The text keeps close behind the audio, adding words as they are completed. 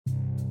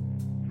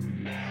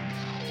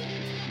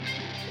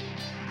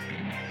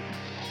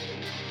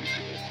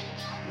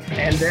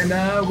And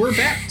then we're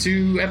back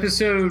to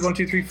episode 1,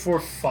 2, 3, 4,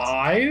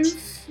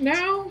 5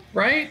 now,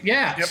 right?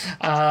 Yeah. Yep.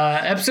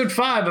 Episode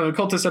 5 of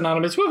Occultist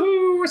Anonymous.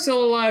 Woohoo! We're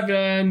still alive,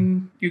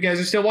 and you guys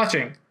are still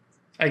watching,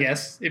 I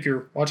guess, if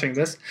you're watching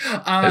this.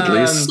 At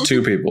least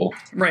 2 people.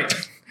 Right.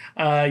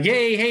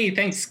 Yay! Hey,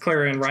 thanks,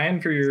 Clara and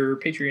Ryan, for your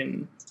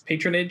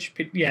patronage.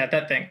 Yeah,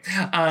 that thing.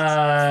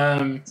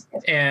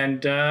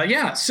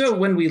 So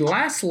when we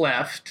last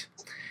left,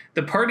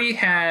 the party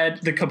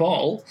the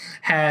Cabal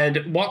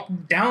had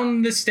walked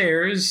down the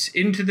stairs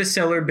into the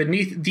cellar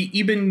beneath the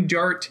Ibn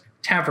Dart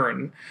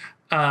Tavern.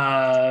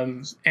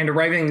 And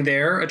arriving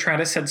there,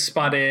 Atratus had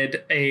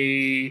spotted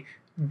a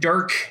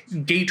dark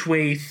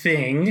gateway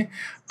thing,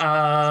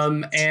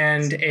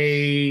 and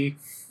a,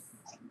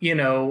 I don't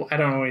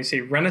know what you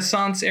say,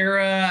 Renaissance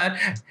era.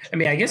 I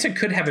mean, I guess I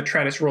could have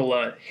Atratus roll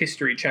a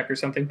history check or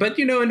something, but,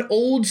 an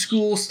old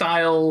school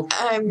style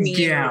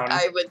gown.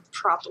 I would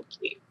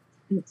probably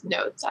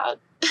note that.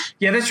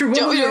 Yeah, that's true.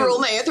 Don't want me to roll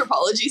my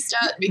anthropology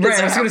stat?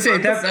 Because right, I was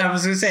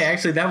going to say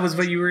actually that was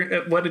what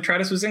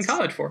Atratus was in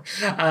college for.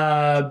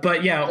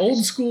 But yeah,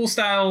 old school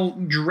style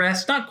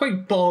dress, not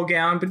quite ball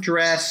gown, but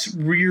dress,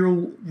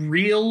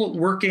 real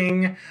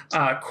working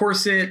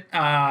corset.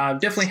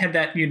 Definitely had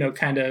that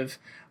kind of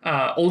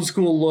old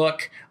school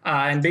look,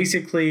 and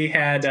basically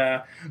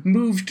had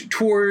moved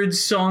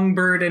towards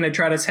Songbird, and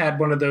Atratus had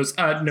one of those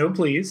no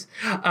please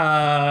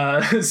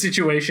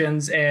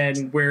situations,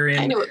 and wherein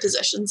I know what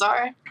possessions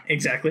are.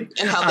 Exactly.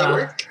 And how they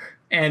work.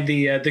 And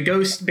the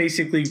ghost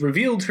basically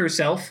revealed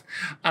herself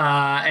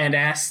and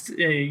asked,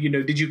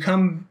 did you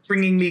come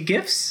bringing me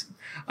gifts?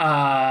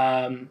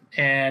 And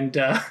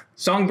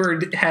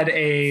Songbird had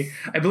I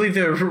believe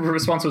the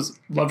response was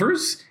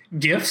lovers,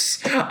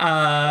 gifts.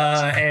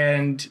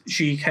 And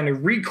she kind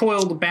of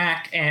recoiled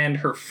back and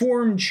her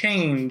form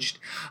changed.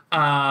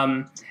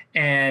 And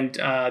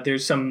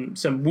there's some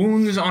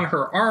wounds on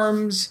her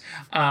arms.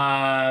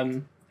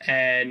 And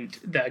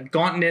the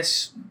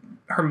gauntness,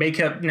 her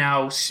makeup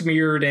now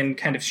smeared and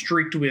kind of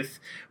streaked with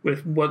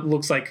what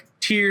looks like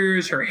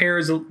tears. Her hair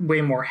is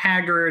way more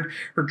haggard.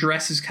 Her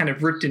dress is kind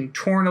of ripped and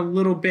torn a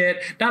little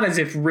bit. Not as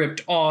if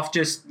ripped off,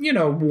 just,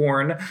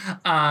 worn.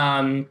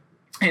 And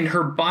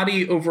her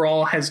body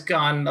overall has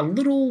gone a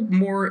little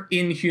more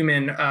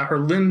inhuman. Her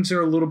limbs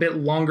are a little bit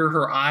longer.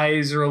 Her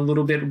eyes are a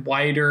little bit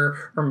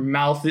wider. Her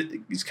mouth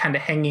is kind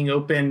of hanging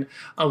open,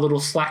 a little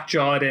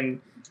slack-jawed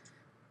and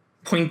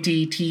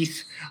pointy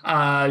teeth.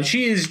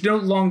 She is no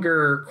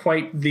longer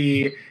quite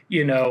the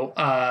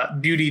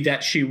beauty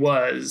that she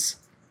was,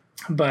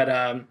 but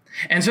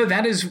and so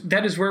that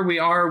is where we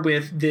are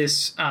with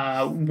this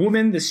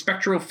woman, this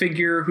spectral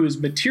figure who is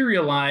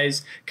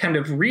materialized, kind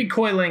of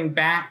recoiling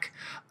back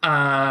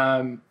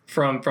from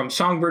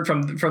Songbird,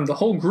 from the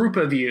whole group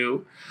of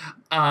you,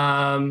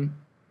 and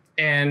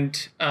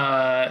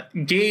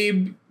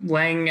Gabe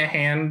laying a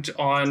hand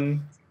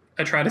on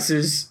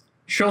Atratus's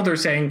shoulder,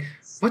 saying,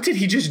 "What did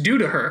he just do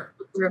to her?"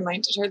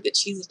 Reminded her that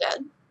she's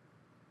dead.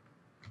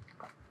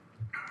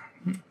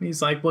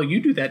 He's like, "Well, you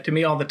do that to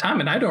me all the time,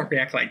 and I don't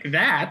react like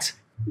that."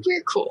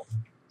 You're cool.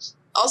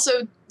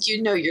 Also,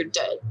 you're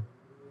dead.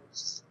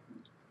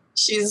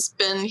 She's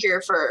been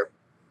here for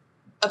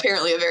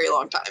apparently a very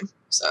long time,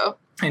 so.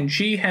 And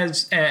she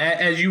has,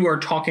 as you are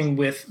talking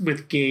with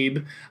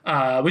Gabe,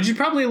 which is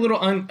probably a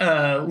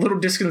little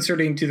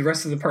disconcerting to the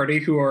rest of the party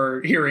who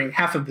are hearing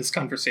half of this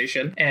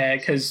conversation,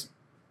 because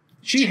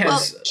she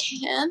has. Well,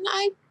 can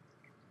I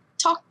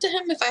talk to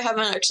him if I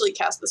haven't actually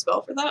cast the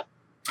spell for that?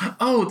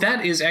 Oh,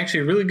 that is actually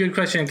a really good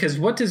question, because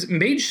what does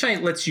Mage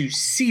Sight lets you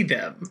see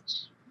them?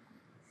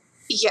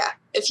 Yeah,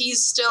 if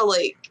he's still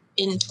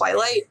in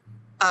Twilight,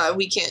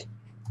 we can't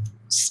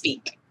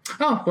speak.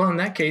 Oh, well, in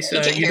that case,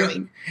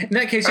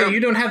 you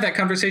don't have that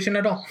conversation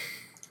at all.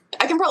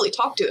 I can probably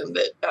talk to him,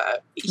 but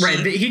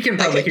he can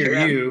probably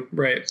hear you,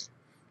 right?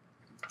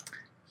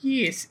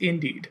 Yes,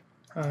 indeed.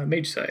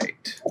 Mage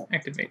Sight,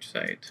 active Mage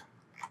Sight.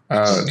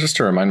 Just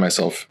to remind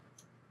myself,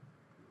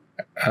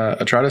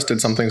 Atratus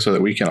did something so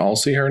that we can all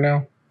see her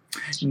now?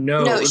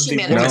 No, she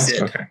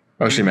manifested. No? Okay.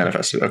 Oh, she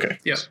manifested. Okay.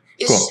 Yeah.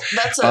 Cool.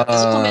 That's a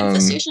physical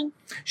manifestation?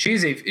 She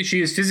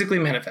is physically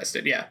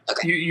manifested, yeah.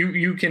 Okay.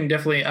 You can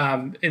definitely,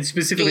 and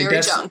specifically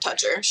reach out and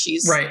touch her.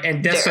 She's right,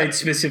 and Death Sight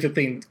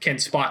specifically can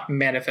spot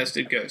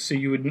manifested ghosts, so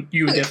you would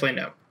definitely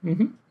know.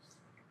 Mm-hmm.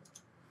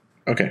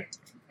 Okay.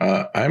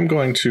 I'm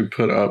going to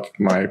put up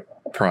my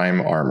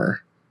prime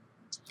armor.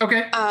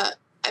 Okay.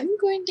 I'm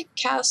going to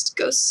cast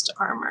Ghost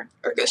Armor,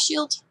 or Ghost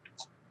Shield.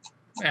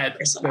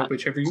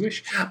 Whichever you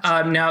wish.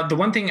 Now, the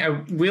one thing I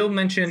will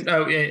mention,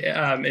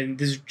 and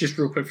this is just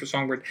real quick for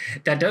Songbird,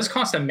 that does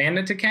cost a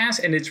mana to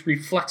cast, and it's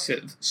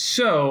reflexive.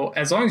 So,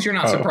 as long as you're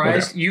not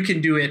surprised, you can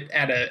do it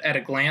at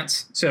a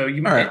glance. So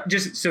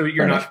just so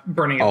you're not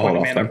burning a point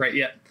of mana right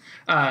yet.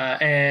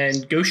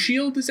 And Ghost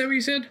Shield, is that what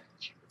you said?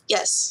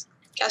 Yes.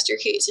 Caster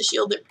creates a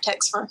shield that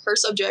protects her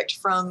subject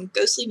from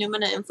ghostly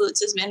pneumona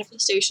influences,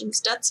 manifestations,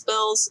 death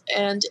spells,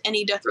 and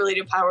any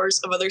death-related powers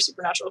of other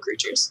supernatural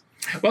creatures.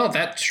 Well,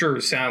 that sure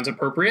sounds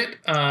appropriate.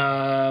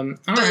 All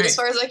But right. as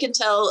far as I can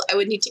tell, I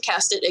would need to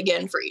cast it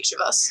again for each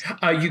of us.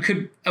 You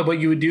could. What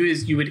you would do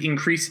is you would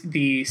increase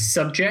the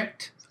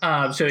subject.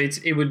 So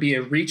it would be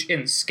a reach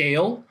in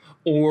scale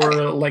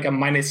or like a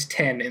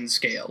 -10 in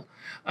scale.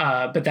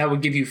 But that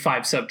would give you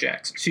 5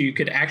 subjects. So you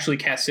could actually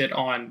cast it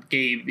on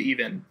Gabe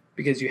even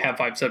because you have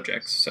 5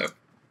 subjects. So.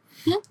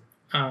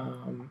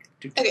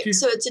 Okay,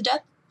 so it's a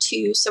death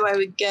 2, so I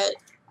would get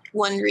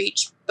 1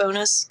 reach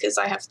bonus because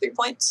I have 3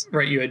 points.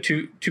 Right, you had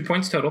 2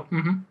 points total.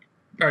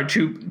 Mm-hmm. Or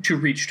two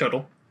reach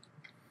total.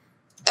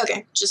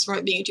 Okay, just from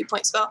it being a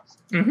 2-point spell.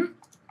 Mm-hmm.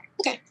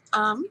 Okay.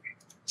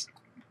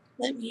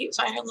 Let me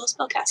find our little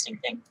spell casting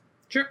thing.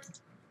 Sure.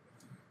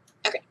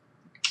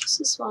 This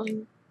is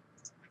 1.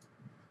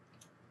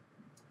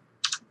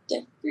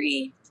 Death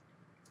 3.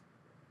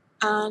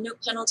 No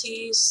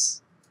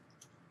penalties.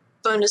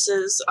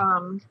 Bonuses.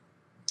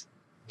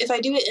 If I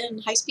do it in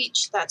high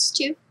speech, that's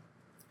 2.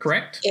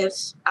 Correct.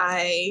 If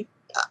I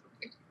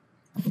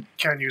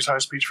Can't use high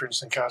speech for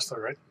instant cast, though,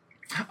 right?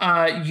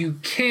 You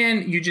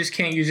can. You just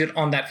can't use it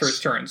on that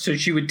first turn. So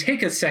she would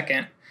take a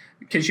second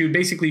because she would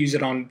basically use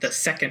it on the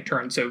second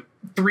turn. So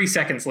 3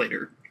 seconds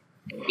later.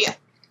 Yeah.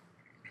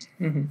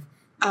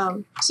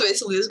 Mm-hmm. So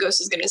basically, this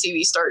ghost is going to see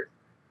me start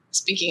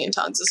speaking in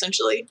tongues,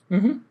 essentially.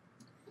 Mm-hmm.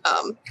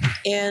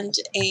 And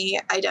a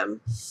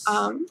item.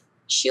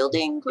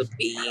 Shielding would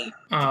be.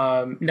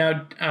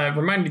 Now,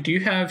 remind me. Do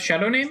you have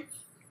Shadow Name?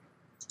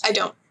 I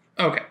don't.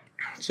 Okay.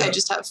 So, I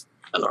just have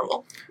a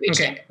normal reach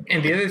name. okay.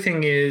 And the other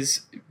thing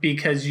is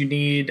because you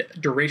need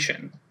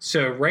duration.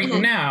 So right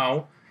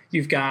now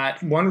you've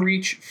got 1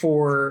 reach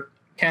for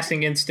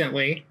casting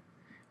instantly,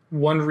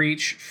 1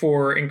 reach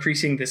for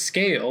increasing the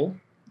scale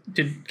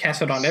to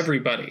cast it on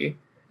everybody.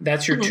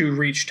 That's your 2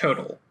 reach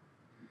total.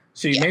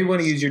 So you may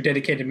want to use your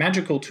dedicated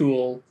magical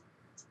tool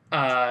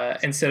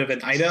instead of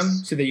an item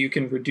so that you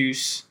can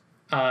reduce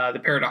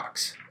the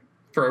paradox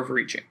for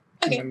overreaching.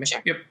 Okay,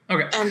 sure. Yep.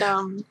 Okay.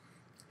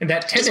 And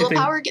that does technically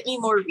willpower get me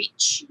more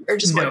reach or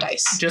just more No,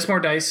 dice? just more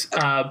dice.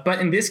 But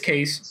in this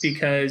case,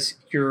 because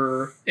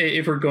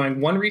if we're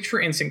going 1 reach for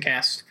instant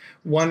cast,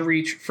 1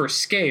 reach for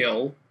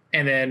scale,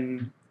 and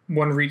then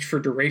 1 reach for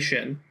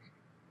duration.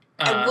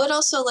 I would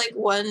also like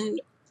 1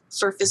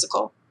 for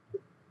physical.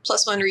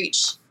 Plus 1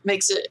 reach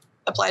makes it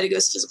apply to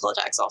ghost physical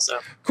attacks also.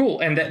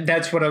 Cool, and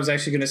that's what I was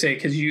actually going to say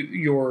because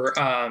your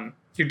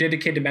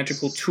dedicated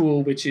magical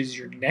tool, which is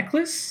your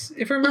necklace,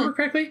 if I remember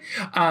correctly.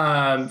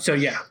 So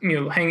yeah,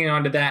 hanging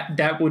on to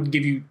that would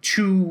give you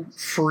 2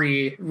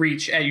 free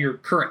reach at your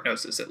current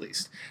gnosis at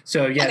least.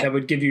 So yeah, that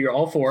would give you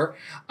all 4.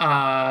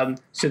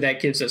 So that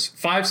gives us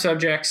 5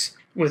 subjects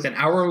with an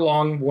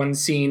hour-long 1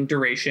 scene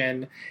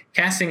duration,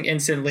 casting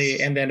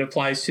instantly, and then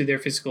applies to their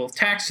physical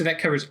attacks. So that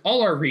covers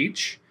all our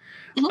reach.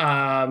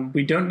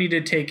 We don't need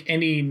to take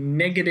any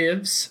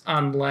negatives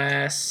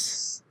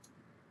unless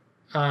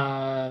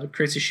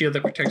creates a shield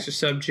that protects your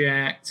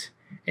subject.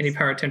 Any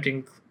power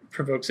attempting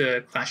provokes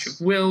a clash of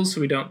wills,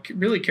 so we don't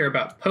really care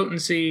about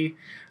potency,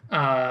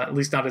 at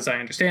least not as I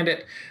understand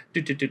it.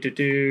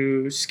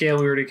 Scale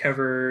we already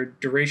covered.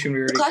 Duration we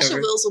already covered. The clash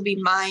of wills will be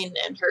mine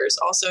and hers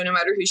also, no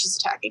matter who she's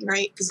attacking,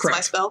 right? Because it's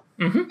my spell.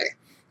 Mm-hmm. Okay.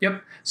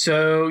 Yep.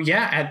 So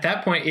yeah, at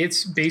that point,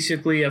 it's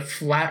basically a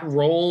flat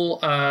roll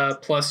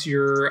plus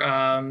your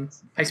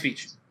high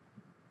speech.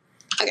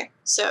 Okay,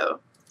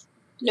 so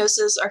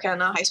Gnosis,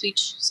 Arcana, high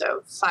speech,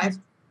 so 5.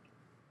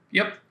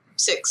 Yep.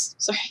 6,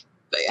 sorry,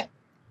 but yeah.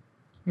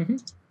 Mm-hmm.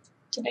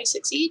 Did I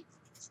succeed?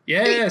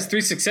 Yes,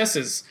 3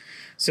 successes.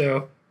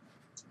 So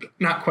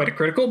not quite a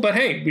critical, but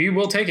hey, we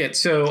will take it.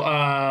 So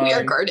we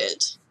are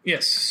guarded.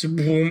 Yes.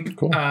 Boom.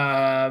 Cool.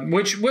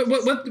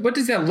 What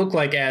does that look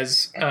like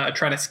as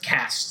Atratus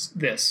casts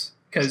this?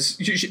 Because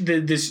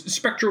this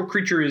spectral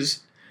creature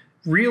is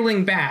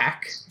reeling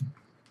back.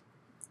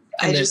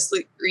 I just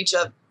reach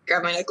up,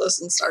 grab my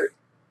necklace, and start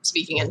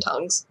speaking in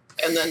tongues.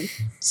 And then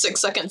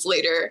 6 seconds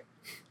later,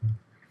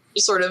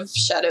 just sort of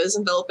shadows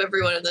envelop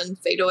everyone and then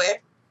fade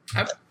away.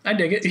 I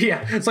dig it.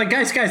 Yeah. It's like,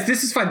 guys,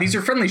 this is fine. These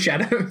are friendly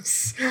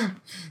shadows.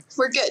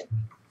 We're good.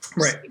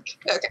 Right.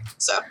 Okay,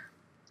 so.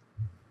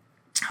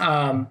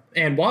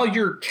 And while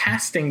you're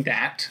casting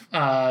that,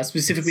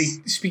 specifically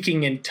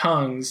speaking in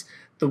tongues,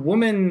 the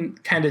woman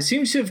kind of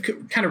seems to have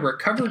kind of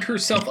recovered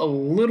herself a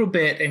little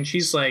bit, and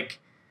she's like,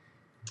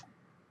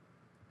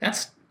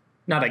 that's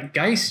not a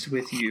Geist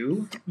with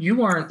you.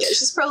 You aren't... Yeah,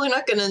 she's probably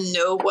not going to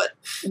know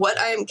what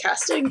I am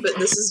casting, but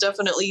this is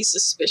definitely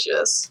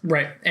suspicious.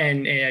 Right,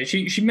 and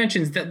she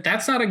mentions that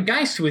that's not a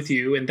Geist with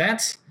you, and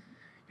that's...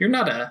 You're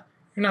not a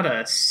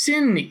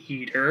sin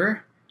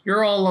eater.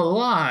 You're all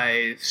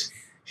alive.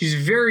 She's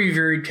very,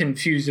 very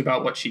confused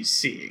about what she's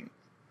seeing.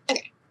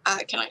 Okay.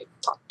 Can I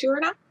talk to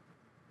her now?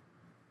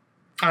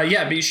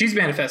 Yeah, but she's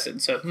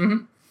manifested, so...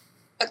 Mm-hmm.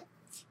 Okay.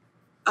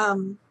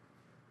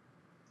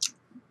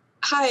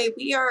 Hi,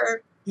 we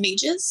are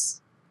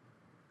mages.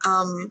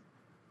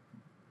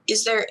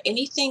 Is there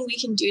anything we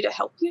can do to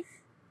help you?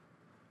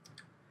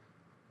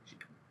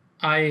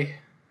 And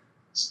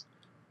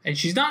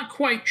she's not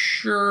quite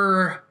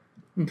sure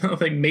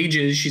like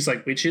mages. She's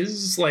like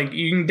witches. Like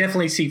you can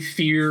definitely see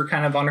fear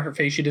kind of on her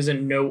face. She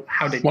doesn't know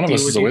how to. One of deal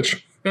us with is a you.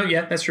 witch. Oh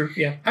yeah, that's true.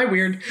 Yeah, hi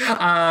weird.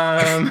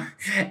 And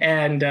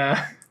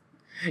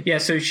yeah,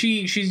 so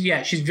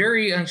she's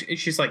very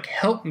she's like,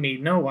 help me.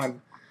 No,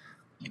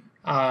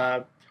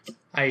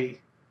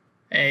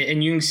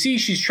 and you can see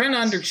she's trying to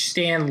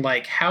understand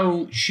like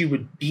how she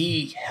would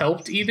be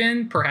helped.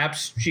 Even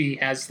perhaps she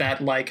has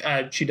that like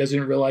she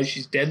doesn't realize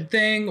she's dead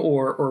thing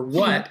or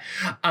what.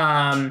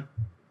 But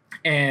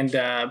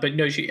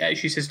no,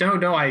 she says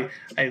no. I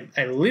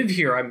live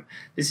here.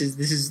 This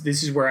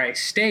is where I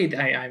stayed.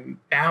 I'm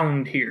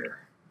bound here.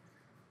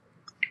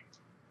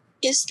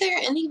 Is there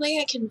any way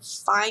I can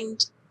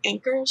find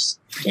anchors?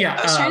 Yeah,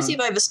 I was trying to see if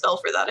I have a spell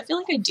for that. I feel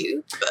like I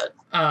do, but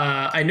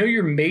I know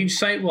your mage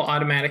sight will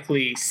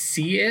automatically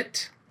see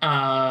it.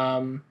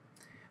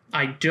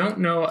 I don't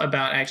know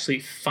about actually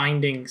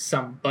finding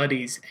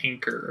somebody's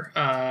anchor.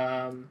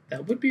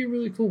 That would be a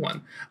really cool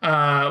one.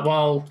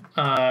 While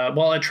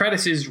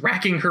Atreides is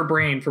racking her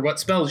brain for what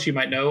spells she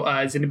might know,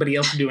 is anybody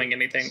else doing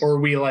anything? Or are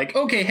we like,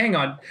 okay, hang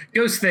on,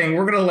 ghost thing,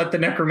 we're going to let the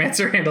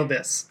necromancer handle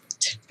this?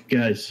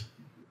 Guys,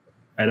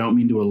 I don't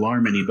mean to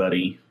alarm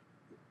anybody,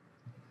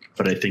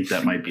 but I think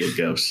that might be a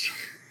ghost.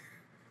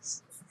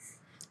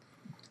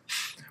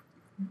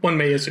 One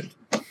may assume.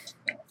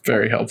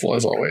 Very helpful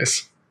as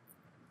always.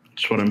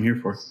 That's what I'm here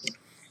for.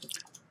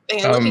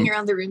 and looking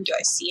around the room, do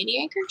I see any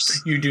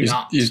anchors? You do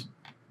not.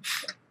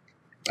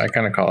 I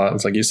kind of call out.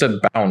 It's like, you said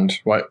bound.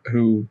 What?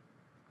 Who?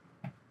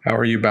 How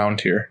are you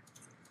bound here?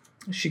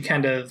 She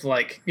kind of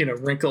like,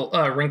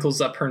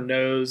 wrinkles up her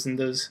nose, and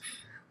those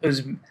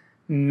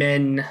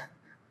men,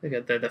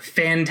 the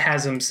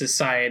Phantasm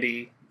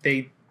Society,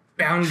 they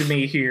bound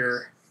me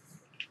here.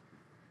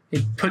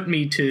 They put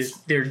me to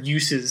their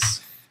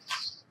uses.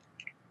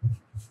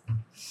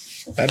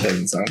 That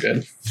doesn't sound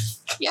good.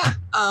 Yeah.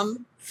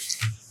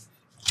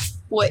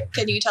 What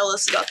can you tell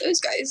us about those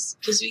guys?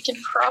 Because we can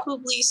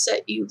probably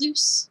set you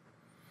loose.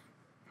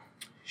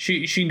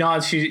 She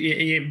nods.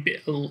 She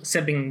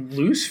setting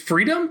loose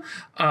freedom.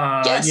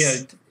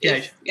 Yes.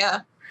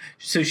 Yeah.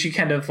 So she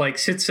kind of like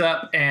sits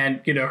up,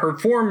 and her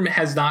form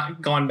has not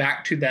gone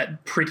back to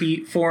that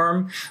pretty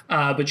form,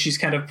 but she's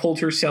kind of pulled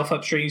herself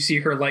up straight. You see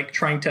her like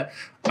trying to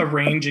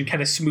arrange and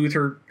kind of smooth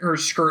her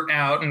skirt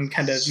out and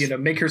kind of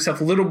make herself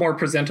a little more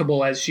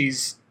presentable as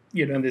she's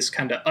in this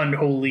kind of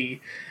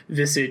unholy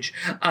visage.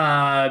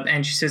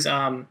 And she says,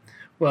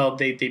 well,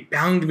 they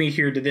bound me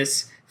here to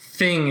this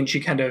thing, and she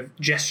kind of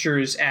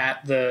gestures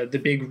at the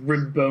big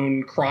rib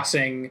bone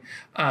crossing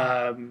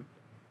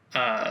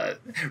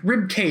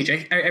rib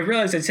cage. I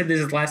realized I said this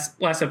is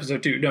last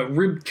episode too. No,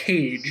 rib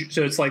cage.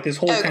 So it's like this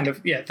whole kind of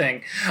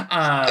thing.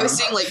 I was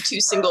seeing like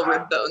two single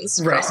rib bones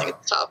crossing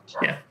at the top.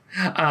 Yeah.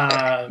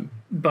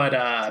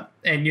 But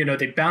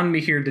they bound me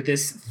here to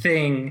this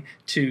thing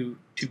to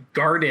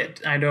guard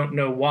it. I don't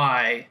know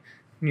why.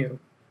 And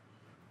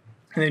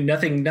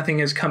nothing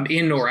has come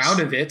in or out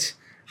of it,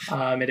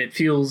 and it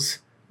feels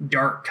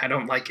dark. I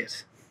don't like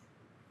it.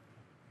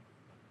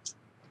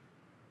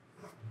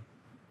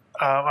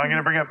 I'm going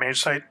to bring up Mage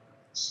Sight.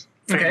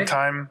 Fate and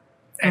time.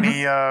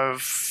 Any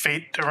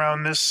fate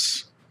around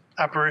this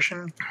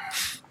apparition?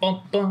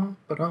 Or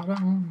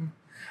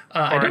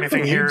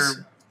anything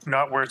here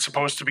not where it's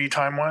supposed to be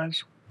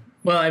time-wise?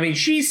 Well, I mean,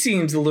 she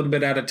seems a little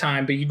bit out of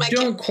time, but you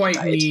don't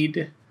quite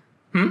need...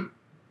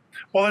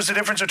 Well, there's a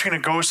difference between a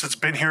ghost that's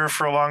been here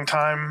for a long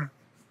time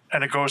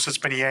and a ghost that's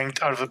been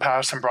yanked out of the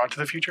past and brought to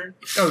the future.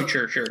 Oh,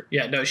 sure.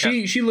 Yeah, no,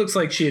 she looks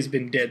like she has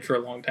been dead for a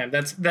long time.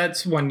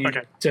 That's one you...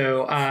 Okay.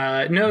 So,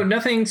 no,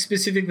 nothing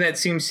specific that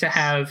seems to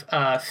have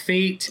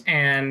fate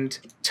and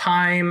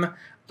time.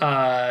 She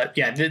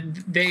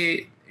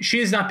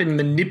has not been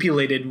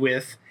manipulated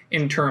with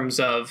in terms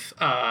of...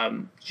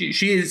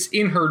 she is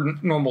in her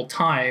normal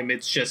time.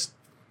 It's just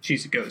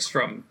she's a ghost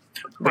from...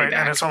 Right,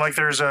 and it's not like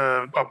there's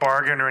a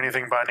bargain or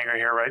anything binding her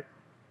here, right?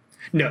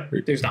 No,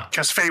 there's not.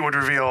 Because fate would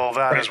reveal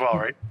that as well,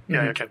 right? Mm-hmm.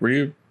 Yeah, okay. Were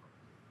you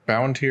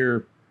bound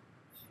here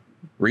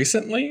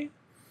recently?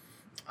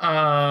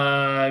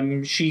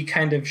 She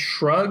kind of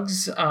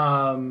shrugs.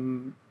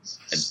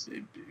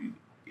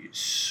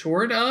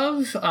 Sort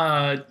of.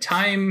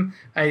 Time.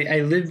 I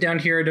live down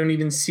here. I don't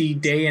even see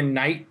day and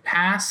night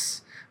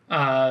pass.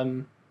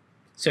 So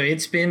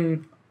it's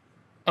been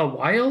a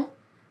while.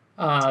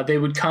 They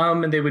would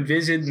come and they would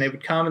visit, and they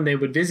would come and they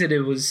would visit.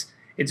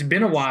 It's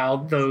been a while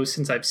though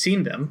since I've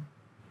seen them.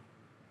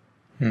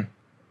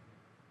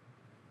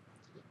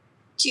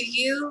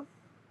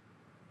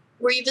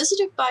 Were you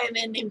visited by a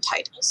man named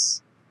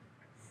Titus?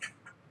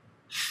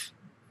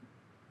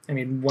 I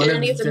mean, did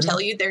any of them tell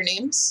you their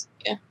names?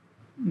 Yeah.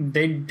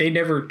 They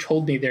never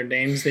told me their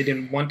names. They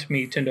didn't want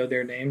me to know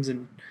their names,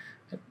 and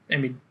I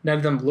mean, none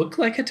of them look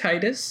like a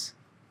Titus.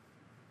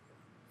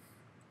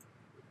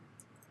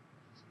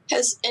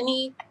 Has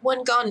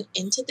anyone gone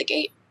into the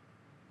gate?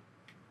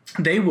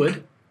 They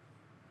would.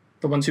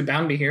 The ones who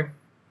bound me here.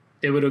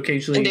 They would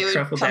occasionally and they would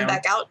shuffle come down.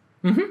 Back out?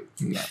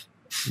 Mm-hmm.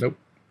 Nope.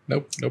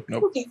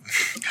 Okay.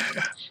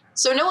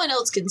 So no one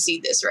else can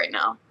see this right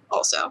now,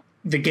 also?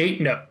 The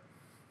gate? No.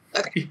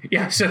 Okay.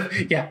 Yeah. So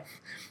yeah.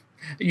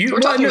 We're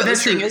talking about this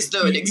that's thing true. as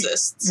though it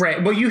exists.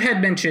 Right. Well, you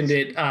had mentioned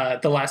it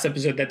the last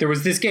episode that there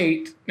was this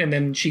gate, and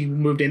then she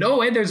moved in.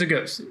 Oh, and there's a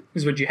ghost.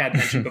 Is what you had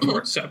mentioned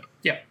before. So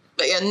yeah.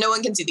 But yeah, no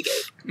one can see the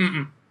gate.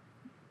 Mm-mm.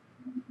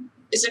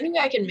 Is there any way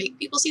I can make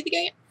people see the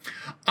gate?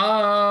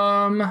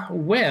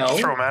 Well.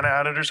 Throw mana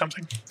at it or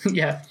something.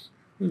 Yeah.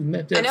 I know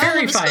I Fairy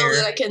have a spell fire.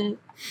 that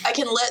I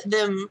can let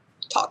them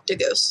talk to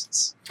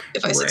ghosts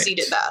if I Right. succeed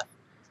at that.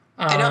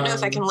 I don't know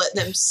if I can let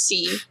them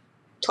see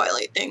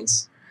Twilight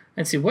things.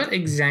 Let's see, what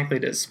exactly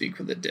does Speak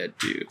with the Dead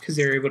do? Because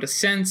they're able to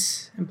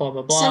sense and blah,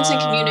 blah, blah. Sense and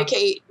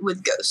communicate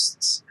with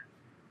ghosts.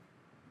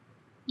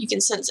 You can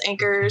sense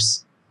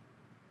anchors.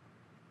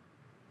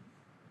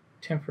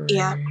 Temporary.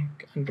 Yeah.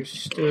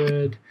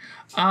 Understood.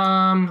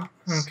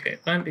 Okay,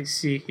 let me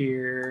see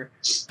here.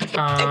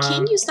 I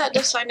can use that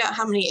to find out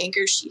how many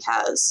anchors she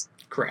has.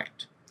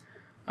 Correct.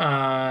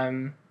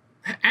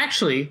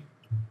 Actually,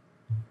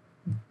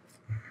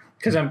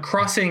 because I'm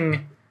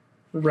crossing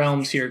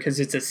realms here because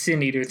it's a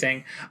Sin Eater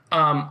thing,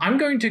 I'm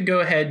going to go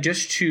ahead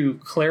just to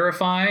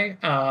clarify.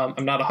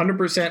 I'm not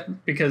 100%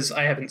 because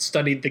I haven't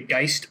studied the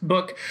Geist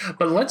book,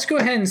 but let's go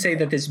ahead and say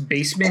that this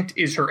basement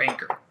is her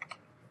anchor.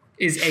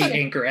 Is a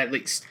anchor at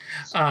least.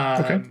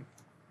 Okay.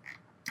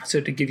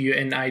 So to give you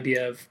an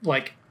idea of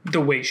like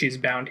the way she's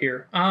bound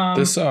here.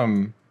 This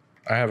I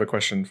have a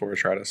question for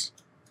Atratus.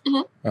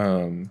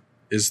 Mhm.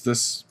 Is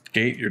this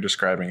gate you're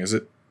describing? Is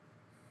it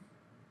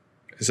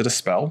a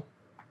spell?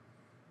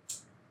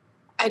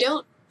 I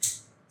don't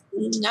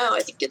know.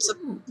 I think it's a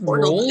portal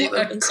that roll they've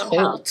a opened somehow.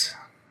 cult.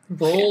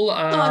 Roll Oh,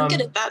 I'm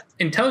good at that.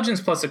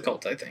 intelligence plus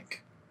occult, I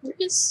think. Where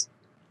is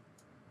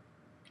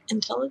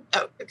intelligence?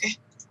 Oh, okay.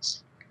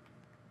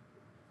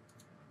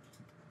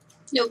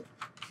 Nope.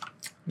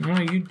 No,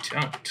 you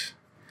don't.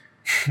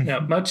 No,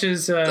 much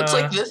as That's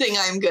like the thing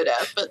I'm good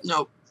at, but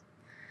nope.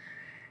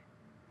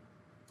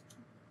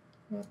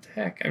 what the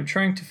heck? I'm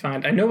trying to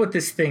find. I know what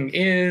this thing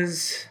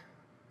is.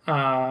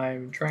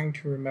 I'm trying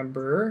to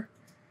remember.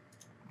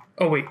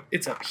 Oh wait,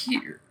 it's up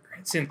here.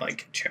 It's in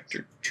like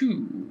chapter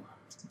 2.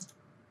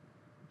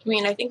 I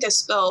mean, I think a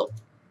spell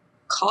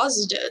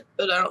caused it,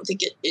 but I don't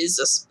think it is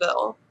a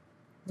spell.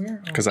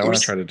 Where? Because I want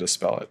to try to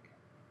dispel it.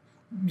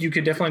 You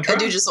could definitely try. I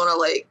do just want to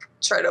like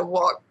try to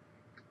walk.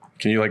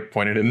 Can you like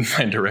point it in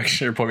my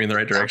direction or point me in the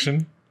right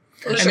direction?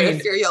 I'm just I trying mean- to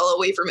steer y'all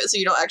away from it so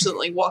you don't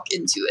accidentally walk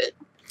into it.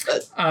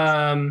 But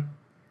I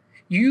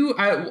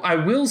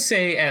will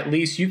say at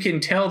least you can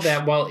tell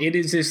that while it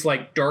is this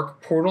like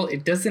dark portal,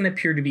 it doesn't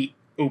appear to be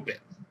open.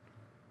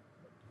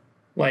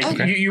 Like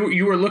Okay.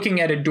 you were looking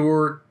at a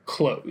door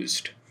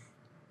closed.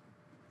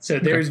 So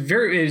it is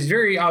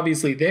very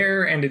obviously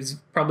there, and it's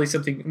probably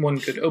something one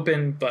could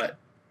open, but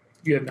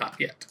you have not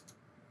yet.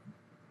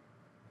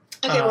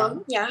 okay,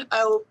 well, yeah,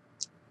 I'll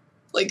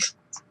like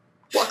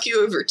walk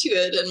you over to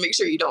it and make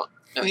sure you don't.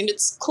 I mean,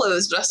 it's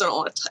closed, but I still don't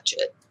want to touch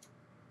it.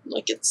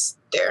 Like it's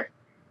there.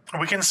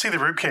 We can see the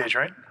ribcage,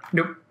 right?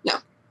 Nope.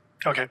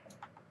 Okay.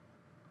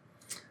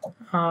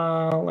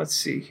 Let's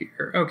see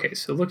here. Okay,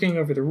 so looking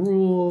over the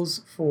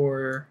rules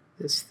for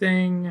this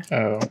thing.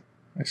 Oh,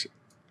 I see.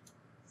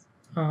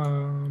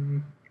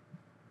 You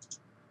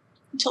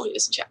told me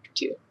this in chapter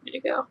 2. Way to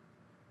go.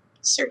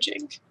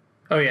 Searching.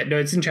 Oh yeah, no,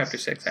 it's in chapter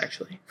 6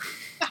 actually.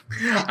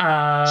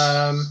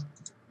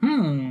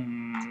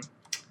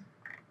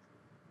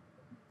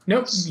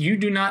 Nope, you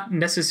do not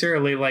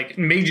necessarily like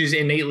mages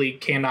innately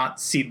cannot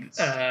see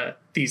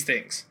these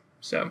things.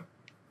 So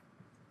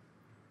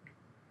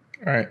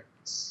All right.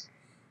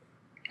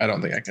 I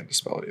don't think I can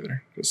dispel it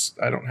either because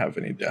I don't have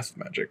any death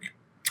magic.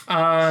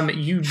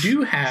 you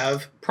do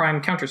have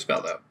prime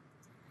counterspell though,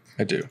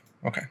 I do.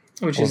 Okay.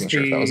 which I is wasn't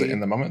sure if that was an in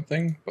the moment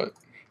thing, but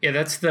yeah,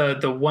 that's the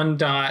 1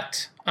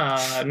 dot,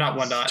 not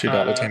 1 dot, 2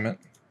 dot attainment.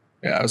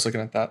 Yeah, I was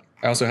looking at that.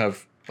 I also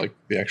have like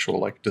the actual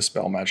like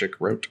dispel magic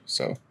rote,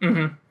 so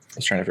Mm-hmm. I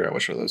was trying to figure out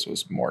which of those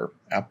was more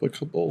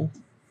applicable.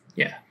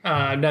 Yeah.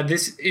 Now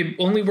it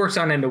only works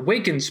on an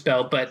awakened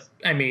spell, but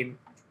I mean,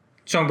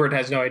 Songbird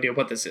has no idea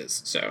what this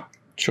is, so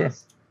Sure.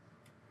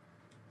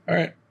 All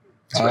right.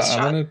 So it's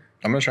I'm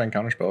gonna try and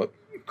counterspell it.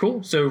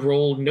 cool. So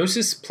roll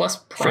Gnosis plus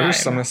Prime.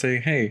 First, I'm gonna say,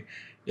 hey,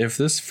 if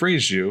this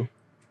frees you,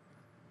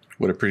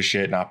 would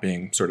appreciate not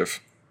being sort of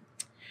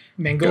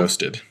Mangled.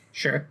 ghosted,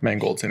 Sure.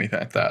 mangled, anything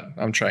like that.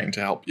 I'm trying to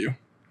help you.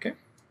 Okay.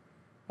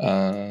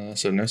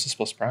 So Gnosis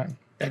plus Prime.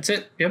 That's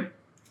it. Yep.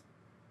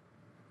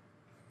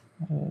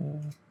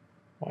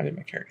 Why did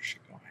my character sheet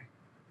go away?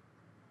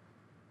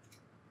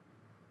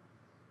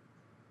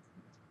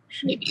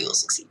 Maybe you will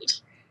succeed.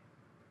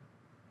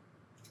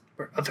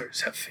 Where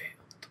others have failed.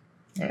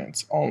 And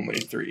it's only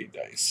 3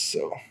 dice,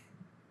 so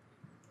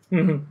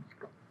Mm-hmm.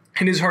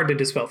 It is hard to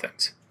dispel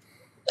things.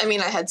 I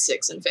mean, I had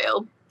 6 and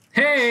failed.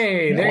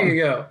 Hey, there One.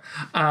 you go.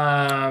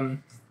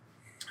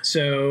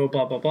 So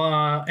blah blah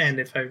blah, and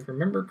if I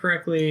remember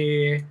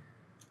correctly,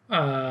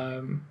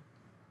 this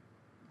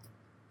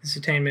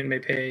attainment may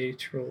pay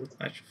to roll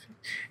match,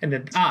 and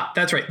then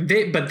that's right.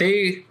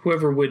 They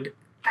whoever would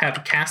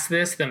have cast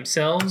this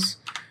themselves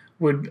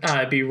would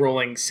be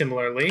rolling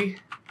similarly.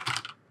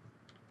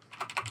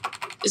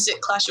 Is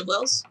it Clash of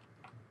Wills?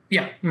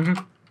 Yeah.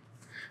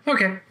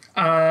 Okay.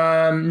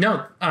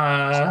 No.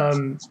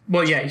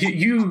 Well, yeah.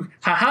 You.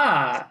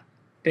 Haha.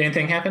 Did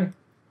anything happen?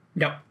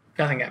 No.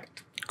 Nothing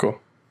happened. Cool.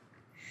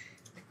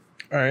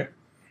 All right.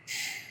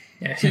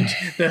 Yeah.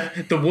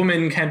 The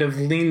woman kind of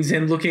leans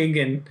in, looking,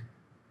 and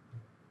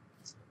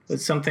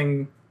was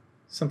something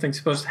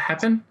supposed to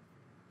happen?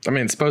 I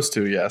mean, it's supposed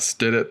to. Yes.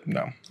 Did it?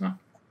 No. Oh.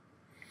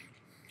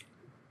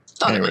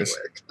 Thought Anyways. it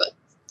might work, but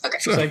okay.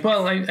 It's like,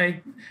 well,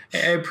 I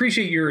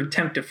appreciate your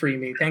attempt to free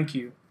me. Thank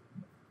you.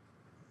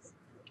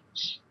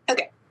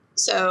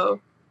 So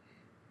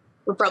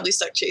we're probably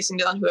stuck chasing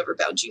down whoever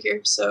bound you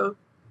here. So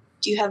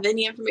do you have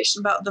any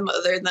information about them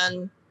other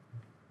than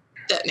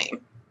that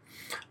name?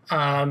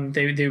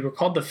 They were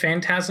called the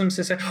Phantasm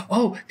Society.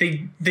 Oh,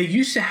 they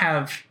used to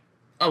have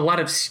a lot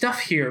of stuff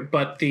here,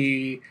 but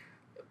a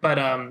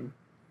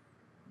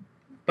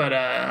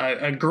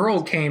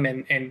girl came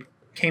in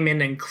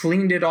and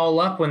cleaned it all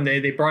up when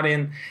they brought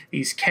in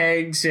these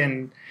kegs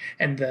and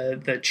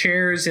the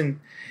chairs, and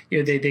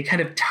they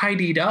kind of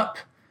tidied up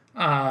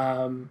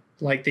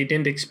like they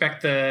didn't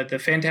expect the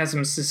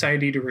Phantasm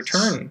Society to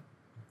return.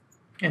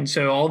 And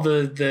so all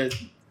the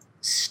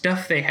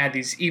stuff they had,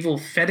 these evil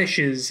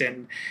fetishes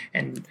and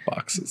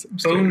Boxes.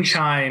 bone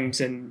chimes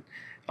and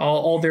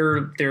all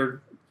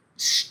their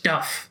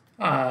stuff.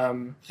 I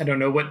don't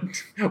know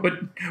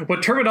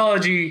what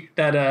terminology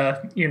that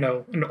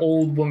an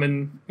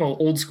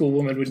old school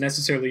woman would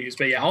necessarily use,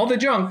 but yeah, all the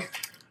junk,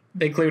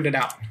 they cleared it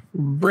out.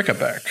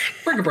 Bric-a-brac.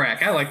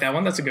 Bric-a-brac, I like that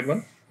one. That's a good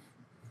one.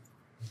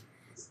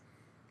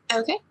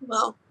 Okay,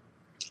 well,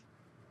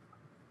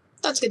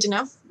 that's good to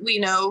know. We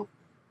know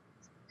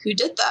who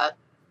did that,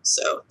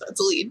 so that's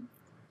a lead.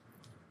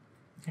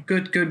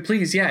 Good.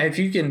 Please, yeah. If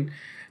you can,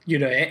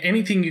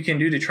 anything you can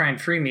do to try and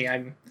free me.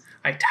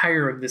 I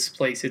tire of this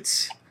place.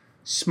 It's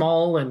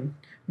small and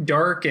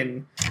dark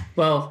and,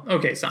 well,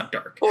 okay, it's not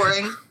dark.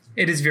 Boring.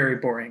 It is very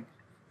boring.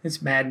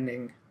 It's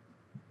maddening.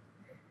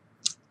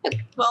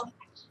 Okay, well,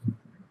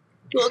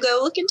 we'll go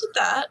look into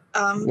that.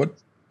 I guess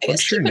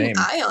What's your keep name?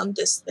 an eye on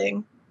this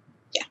thing.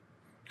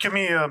 Give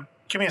me a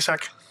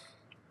sec.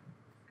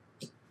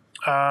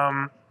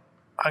 I'm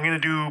gonna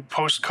do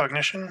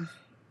post-cognition.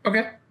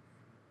 Okay.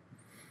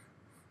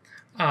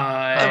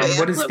 yeah.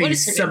 What is What the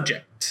is your name?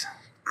 subject?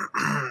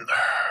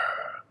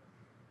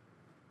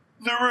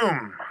 The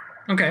room.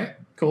 Okay,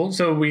 cool.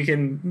 So we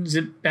can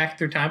zip back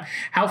through time.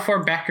 How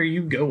far back are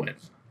you going?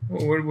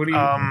 What do you?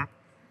 I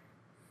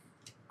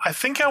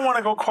think I want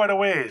to go quite a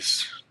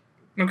ways.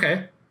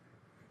 Okay.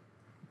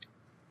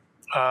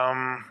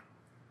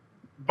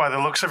 By the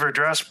looks of her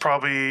dress,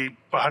 probably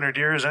 100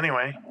 years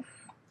anyway.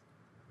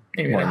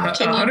 Maybe Wow.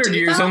 Can you 100 do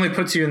years that? only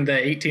puts you in the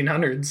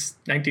 1800s,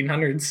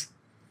 1900s.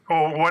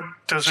 Oh, what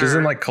does She's her...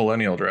 in like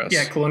colonial dress.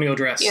 Yeah, colonial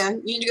dress. Yeah,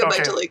 you need to go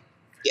back Okay.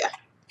 to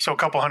So a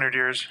couple hundred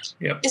years.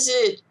 is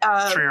it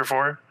 3 or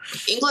 4.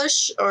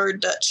 English or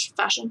Dutch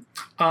fashion?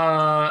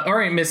 All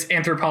right, Miss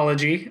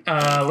Anthropology.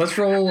 Let's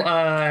roll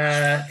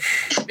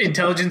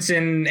intelligence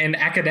in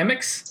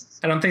academics.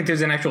 I don't think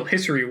there's an actual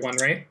history one,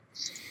 right?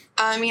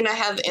 I mean, I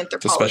have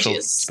anthropology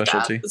as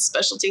specialty. The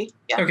specialty.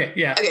 Yeah. Okay,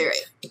 yeah. Okay,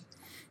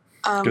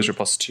 right. Gives her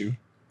 +2.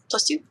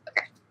 +2?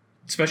 Okay.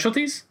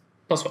 Specialties?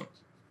 +1.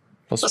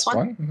 Plus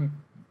one? Mhm.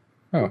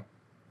 Oh.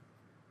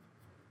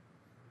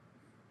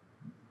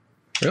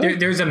 Really?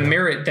 There's a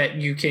merit that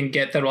you can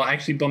get that will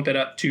actually bump it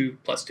up to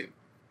 +2.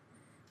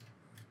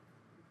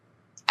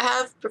 I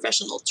have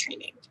professional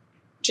training,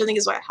 which I think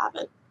is why I have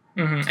it.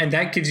 And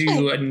that gives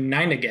you a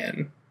 9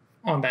 again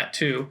on that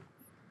too.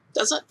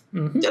 Does it?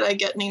 Mhm. Did I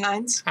get any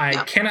 9s? I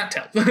No, cannot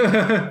tell.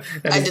 That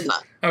I is- did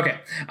not. Okay,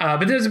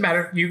 but it doesn't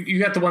matter. You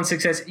got the one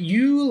success.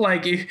 You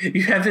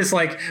have this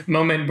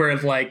moment where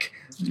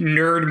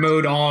nerd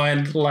mode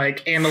on,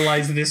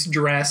 analyze this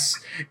dress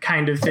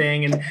kind of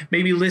thing, and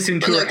maybe listen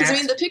to Well, no, her. because I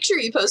act. mean, the picture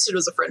you posted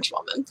was a French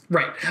woman.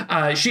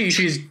 Right.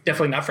 She's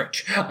definitely not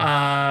French.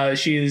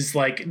 She is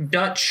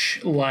Dutch,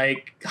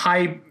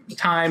 high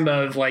time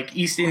of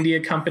East India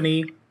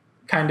Company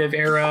kind of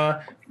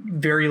era,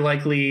 very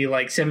likely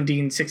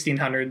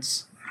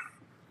 1600s.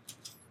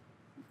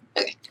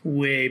 Okay.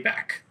 Way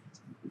back.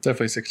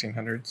 Definitely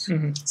 1600s.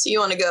 So you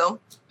want to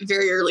go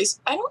very early.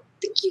 I don't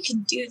think you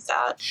can do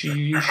that.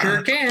 She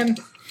sure can.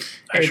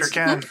 I sure It's-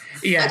 can.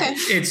 Yeah,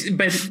 Okay.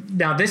 but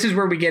now this is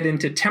where we get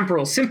into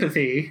temporal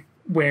sympathy,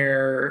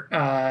 where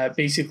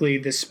basically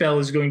the spell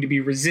is going to be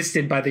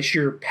resisted by the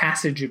sheer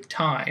passage of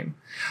time.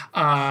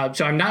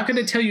 So I'm not going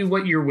to tell you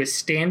what you're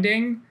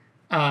withstanding.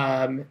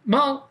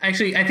 Well,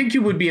 actually, I think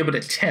you would be able to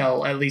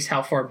tell at least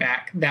how far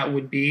back that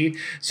would be.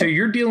 So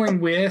you're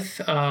dealing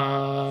with.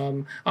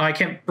 I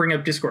can't bring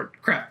up Discord.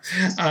 Crap.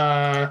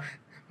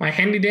 My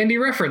handy dandy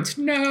reference.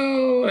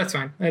 No, that's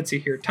fine. Let's see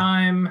here.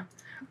 Time.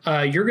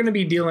 You're going to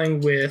be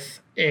dealing with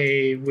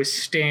a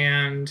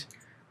withstand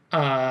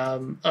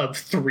of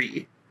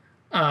 3.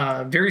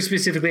 Very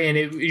specifically, and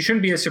it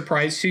shouldn't be a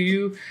surprise to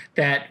you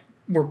that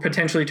we're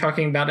potentially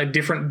talking about a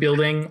different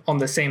building on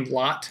the same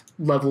lot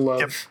level of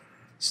Yep.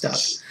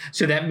 stuff.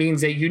 So that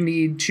means that you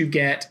need to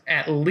get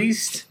at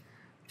least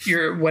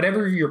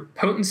whatever your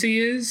potency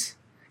is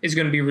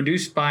going to be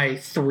reduced by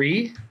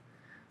 3.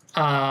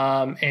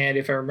 And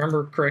if I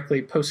remember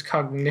correctly,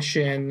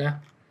 post-cognition,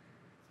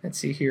 let's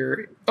see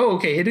here. Oh,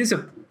 okay, it is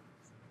a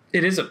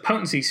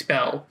potency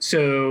spell.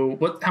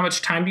 So how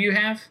much time do you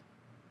have?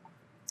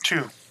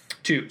 2.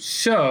 2.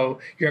 So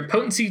you're at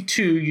potency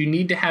 2, you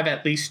need to have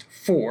at least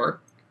 4.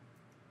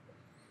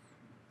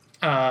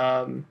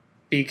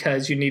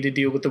 Because you need to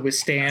deal with the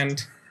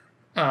withstand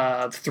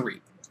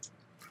 3.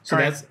 So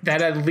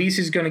that at least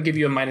is going to give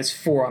you a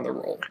 -4 on the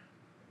roll.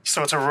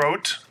 So it's a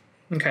rote.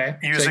 Okay.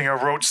 Using a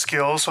rote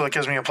skill, so that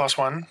gives me a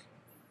 +1.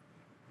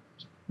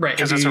 Right.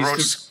 Because it's a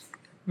rote,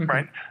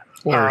 right?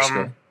 Order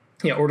skill.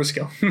 Yeah, order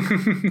skill.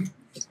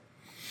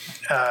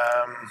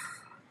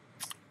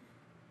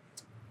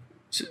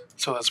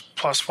 So that's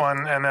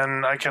 +1, and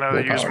then I can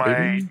either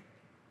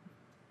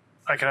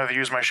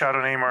use my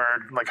shadow name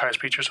or like high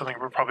speech or something.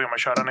 We're probably on my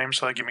shadow name,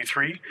 so that give me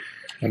 3.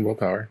 And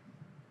willpower.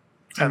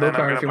 And then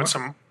I'm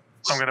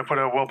going to put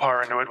a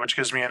willpower into it, which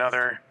gives me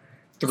another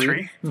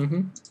 3.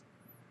 Mm-hmm.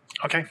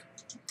 Okay.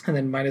 And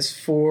then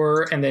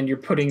 -4, and then you're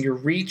putting your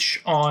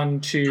reach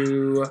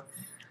onto.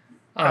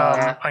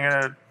 I'm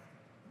going to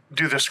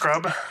do the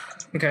scrub.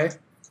 Okay.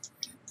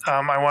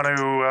 I want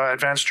to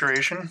advance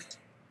duration.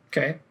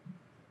 Okay.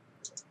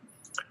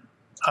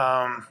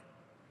 How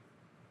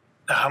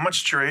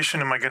much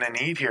duration am I going to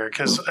need here?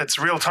 Because it's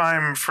real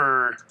time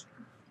for.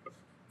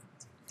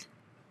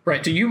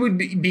 Right. So you would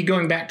be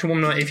going back to 1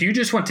 moment. If you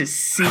just want to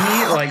see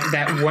like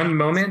that 1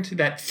 moment,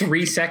 that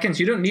 3 seconds,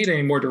 you don't need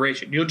any more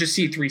duration. You'll just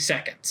see 3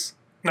 seconds.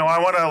 No, I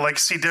want to like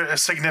see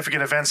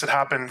significant events that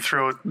happen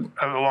through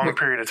a long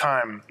period of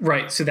time.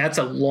 Right. So that's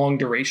a long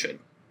duration.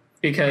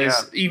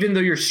 Because even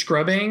though you're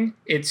scrubbing,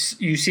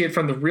 you see it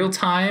from the real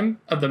time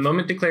of the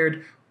moment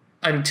declared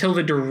until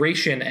the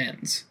duration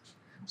ends.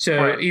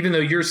 So even though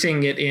you're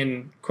seeing it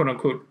in quote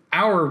unquote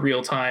our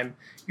real time,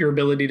 your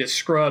ability to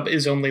scrub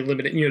is only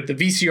limited. The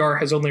VCR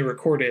has only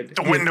recorded.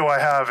 The window I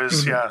have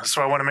is,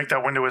 so I want to make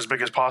that window as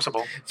big as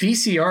possible.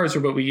 VCRs are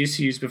what we used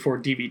to use before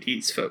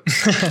DVDs,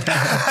 folks.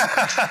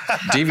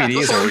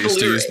 DVDs are what we used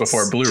to use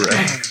before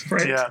Blu-ray.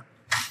 Right? Yeah.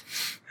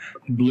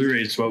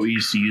 Blu-ray is what we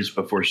used to use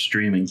before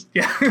streaming.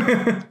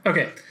 Yeah.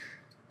 Okay.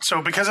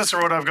 So because it's a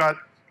road, I've got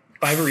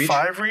 5 reach.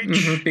 5 reach?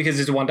 Mm-hmm.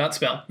 Because it's a 1-dot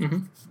spell.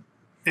 Mm-hmm.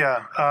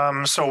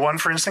 Yeah. So 1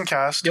 for instant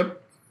cast.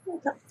 Yep.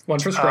 1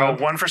 for scrub.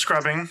 1 for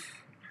scrubbing.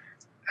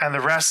 And the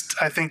rest,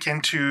 I think,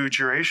 into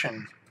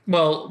duration.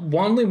 Well,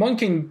 only 1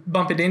 can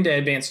bump it into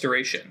advanced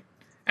duration.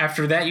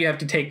 After that, you have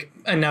to take...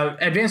 now,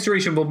 advanced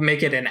duration will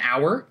make it an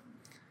hour.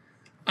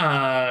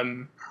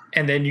 And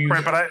then you...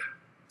 Right, but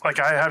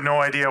I have no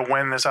idea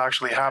when this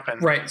actually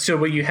happened. Right, so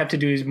what you have to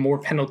do is more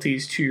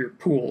penalties to your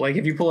pool. Like,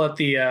 if you pull out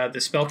the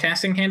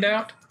spellcasting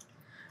handout...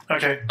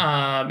 Okay.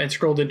 And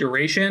scroll to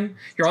duration,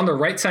 you're on the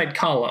right side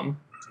column,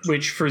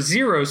 which for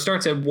 0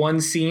 starts at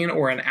 1 scene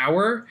or an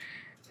hour...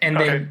 And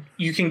then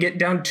you can get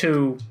down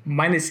to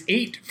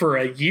 -8 for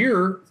a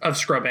year of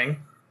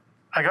scrubbing.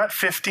 I got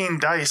 15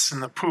 dice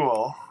in the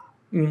pool.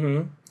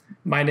 Mm-hmm.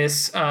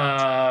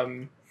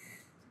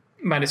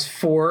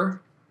 -4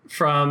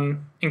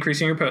 from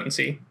increasing your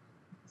potency.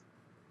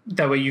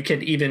 That way you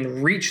can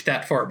even reach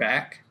that far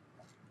back.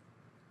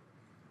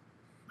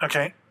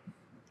 Okay.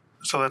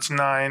 So that's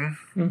 9.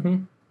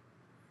 Mm-hmm.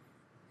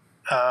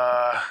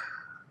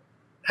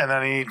 And then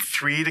I need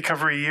 3 to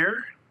cover a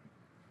year?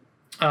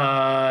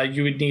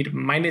 You would need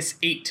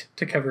 -8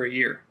 to cover a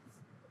year.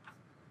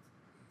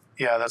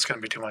 Yeah, that's going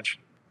to be too much.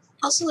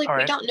 Also, we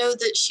don't know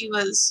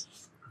that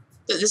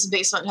that this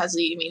basement has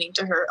any meaning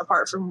to her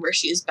apart from where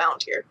she is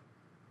bound here.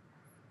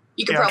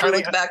 You could probably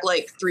look back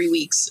 3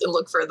 weeks and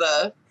look for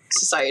the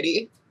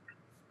society.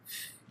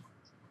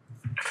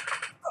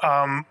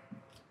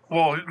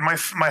 Well,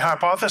 my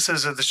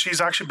hypothesis is that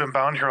she's actually been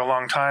bound here a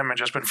long time and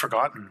just been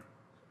forgotten.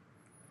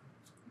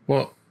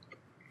 Well,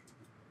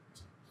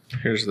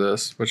 here's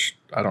this, which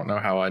I don't know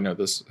how I know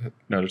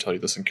to tell you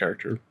this in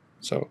character.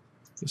 So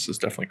this is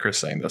definitely Chris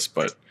saying this,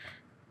 but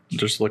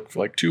just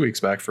look 2 weeks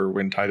back for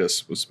when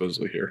Titus was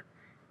supposedly here.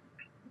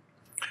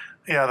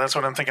 Yeah, that's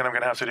what I'm thinking I'm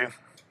going to have to do.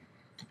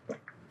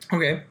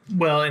 Okay.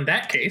 Well, in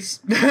that case,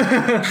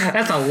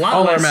 that's a lot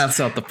all less. our math's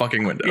out the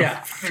fucking window.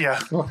 Yeah.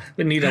 Well,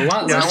 we need a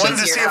lot Yeah, less. I wanted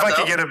to see if I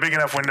could get a big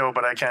enough window,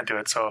 but I can't do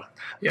it. So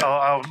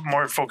I'll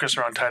more focus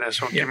around Titus.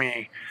 So give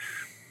me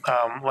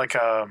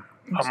a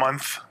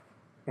month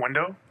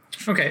window.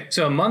 Okay,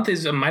 so a month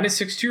is a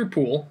 -6 to your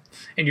pool,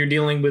 and you're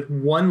dealing with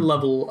 1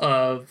 level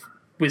of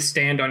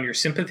withstand on your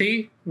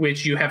sympathy,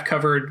 which you have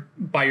covered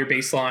by your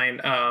baseline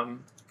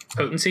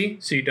potency,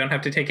 so you don't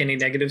have to take any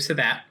negatives to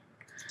that.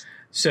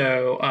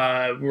 So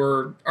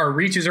our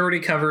reach is already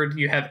covered.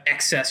 You have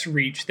excess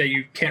reach that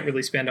you can't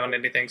really spend on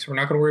anything, so we're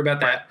not going to worry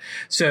about that.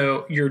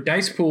 So your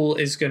dice pool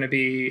is going to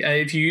be,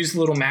 if you use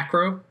the little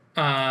macro,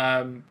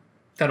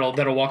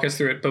 that'll walk us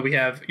through it. But we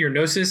have your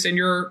gnosis and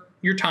your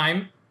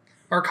time,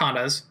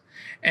 arcanas,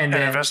 and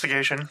then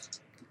investigation.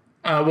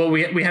 Well,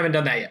 we haven't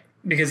done that yet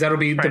because that'll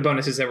be the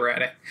bonuses that we're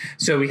adding.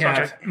 So we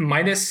have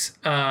minus.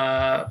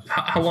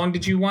 How long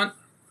did you want?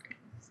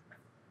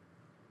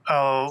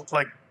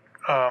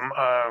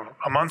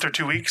 a month or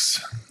 2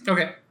 weeks.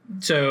 Okay.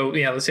 So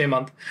yeah, let's say a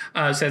month.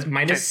 It says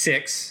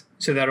 -6,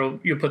 so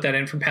you'll put that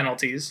in for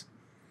penalties.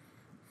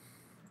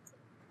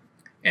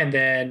 And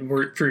then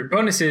for your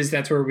bonuses,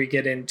 that's where we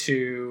get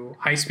into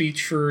high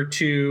speech for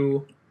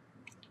 2,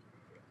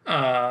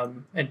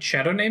 and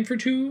shadow name for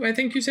 2. I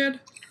think you said.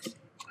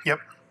 Yep.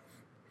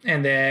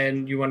 And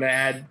then you want to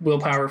add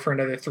willpower for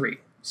another 3.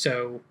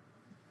 So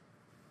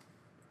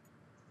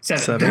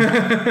 7.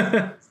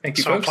 Thank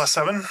you, so folks.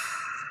 +7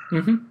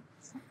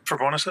 for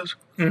bonuses.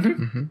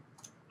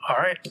 All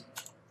right.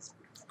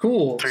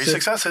 Cool. 3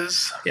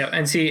 successes. Yeah,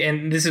 and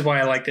this is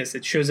why I like this.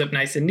 It shows up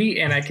nice and neat,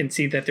 and I can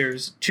see that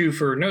there's 2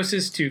 for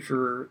Gnosis, 2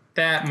 for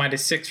that,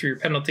 -6 for your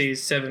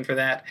penalties, 7 for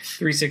that,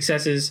 3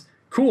 successes.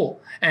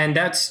 Cool. And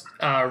that's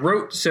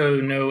rote, so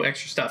no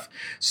extra stuff.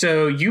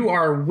 So you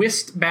are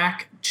whisked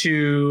back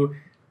to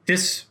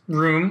this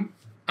room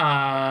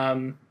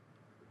a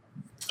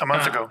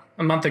month ago.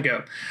 A month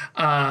ago.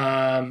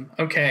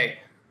 Okay.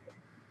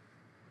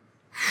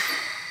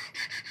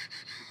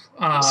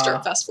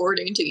 Start fast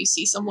forwarding until you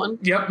see someone.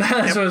 Yep,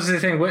 that's what I was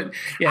saying.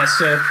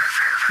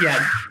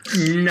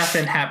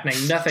 Nothing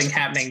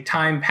happening.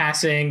 Time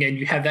passing, and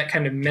you have that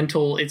kind of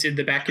mental. It's in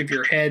the back of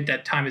your head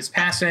that time is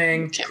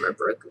passing. Camera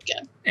broke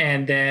again.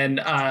 And then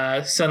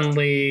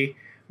suddenly,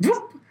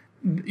 whoop,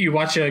 you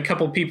watch a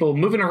couple people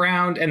moving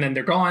around, and then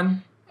they're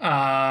gone.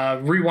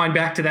 Rewind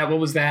back to that. What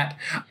was that?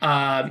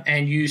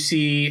 And you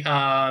see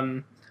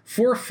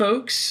 4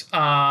 folks.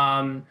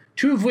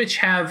 2 of which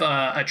have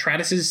a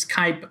Tratus's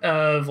type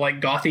of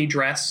like gothy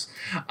dress,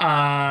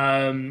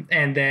 and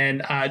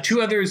then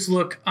 2 others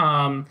look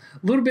a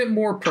little bit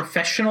more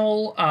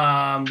professional,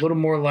 a little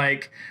more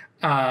like,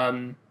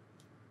 one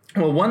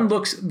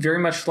looks very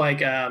much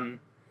like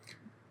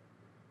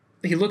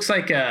he looks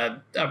like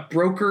a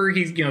broker.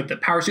 He's the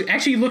power suit.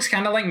 Actually, he looks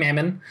kind of like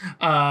Mammon.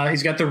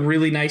 He's got the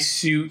really nice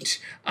suit.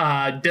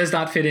 Does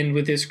not fit in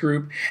with this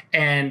group,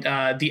 and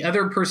the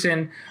other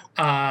person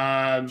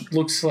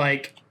looks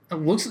like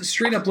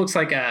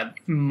a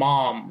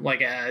mom,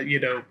 like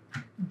a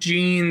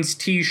jeans,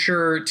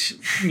 t-shirt,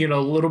 a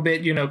little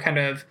bit kind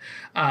of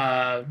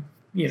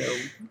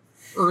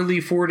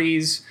early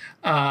 40s,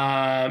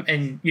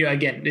 and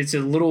again, it's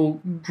a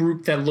little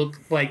group that look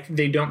like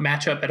they don't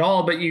match up at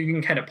all, but you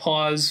can kind of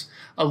pause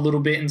a little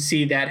bit and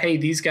see that, hey,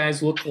 these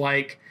guys look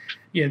like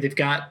they've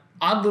got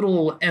odd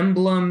little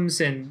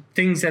emblems and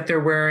things that they're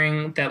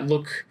wearing that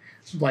look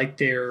like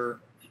they're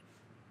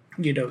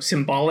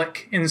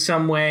symbolic in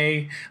some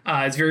way.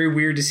 It's very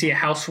weird to see a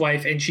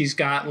housewife and she's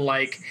got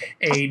like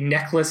a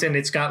necklace and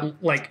it's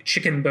got like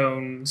chicken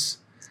bones,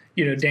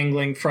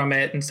 dangling from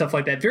it and stuff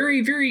like that.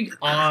 Very, very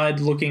odd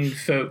looking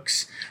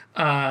folks.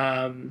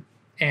 And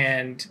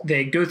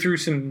they go through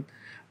some,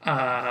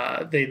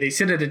 they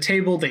sit at a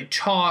table, they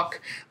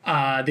talk,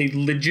 they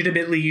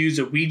legitimately use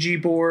a Ouija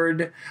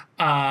board.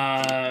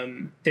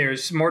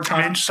 There's more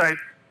time.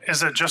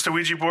 Is it just a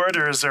Ouija board,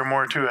 or is there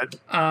more to it?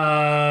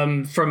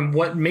 From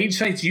what mage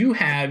sites you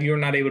have, you're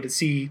not able to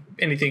see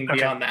anything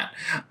beyond that.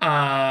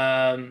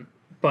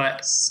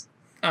 What?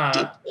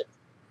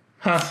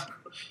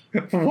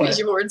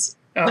 Ouija boards.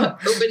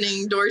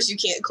 Opening doors you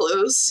can't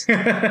close.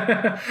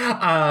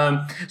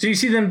 So you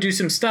see them do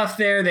some stuff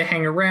there. They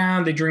hang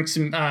around. They drink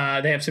some.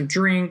 They have some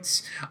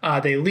drinks.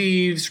 They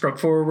leave. Scrub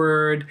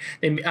forward.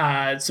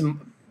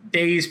 Some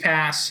days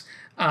pass.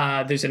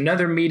 There's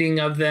another meeting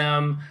of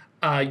them.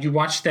 You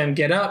watch them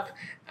get up,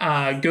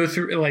 go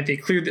through, like they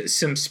clear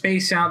some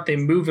space out, they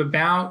move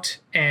about,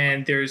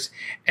 and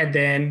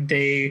then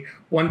they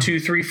 1, 2,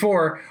 3,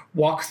 4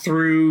 walk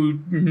through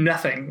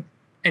nothing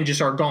and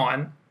just are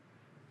gone.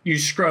 You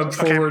scrub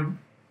forward.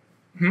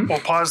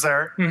 We'll pause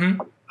there. I'm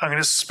going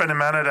to spend a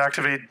mana to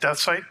activate Death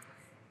Sight.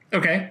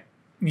 Okay.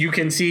 You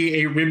can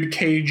see a rib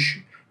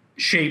cage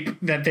shape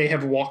that they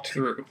have walked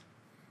through.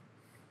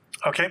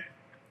 Okay.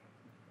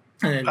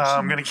 And then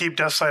I'm going to keep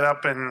Death Sight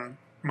up and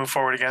move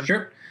forward again.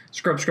 Sure.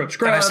 Scrub.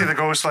 And I see the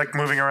ghost like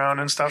moving around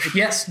and stuff.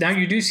 Yes. Now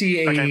you do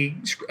see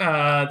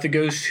the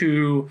ghost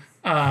who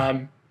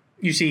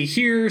you see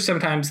here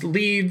sometimes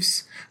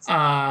leaves.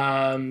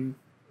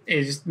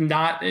 Is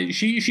not.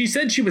 She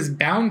said she was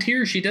bound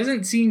here. She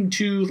doesn't seem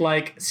to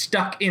like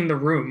stuck in the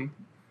room.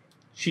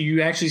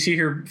 You actually see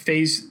her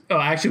face.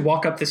 Actually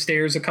walk up the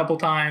stairs a couple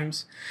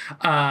times,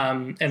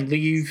 and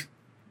leave.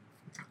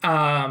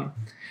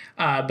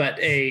 But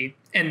a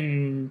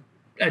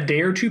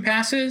day or 2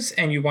 passes,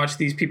 and you watch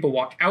these people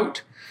walk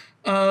out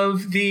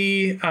of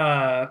the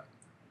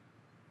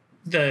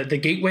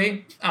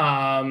gateway,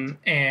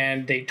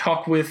 and they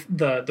talk with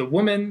the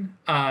woman,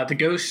 the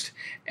ghost,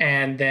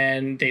 and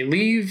then they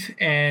leave,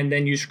 and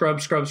then you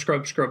scrub.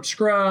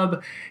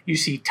 You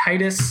see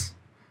Titus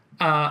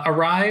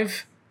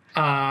arrive,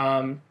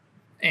 and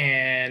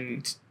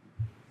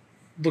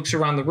looks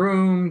around the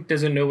room,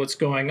 doesn't know what's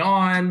going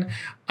on.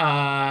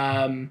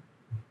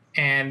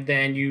 And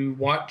then you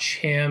watch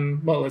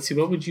him. Well, let's see.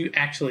 What would you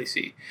actually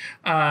see?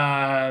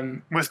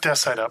 With Death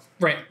Sight up.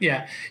 Right.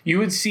 Yeah. You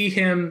would see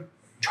him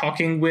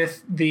talking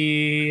with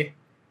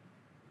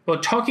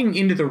talking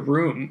into the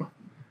room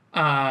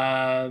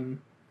having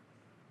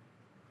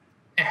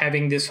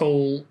this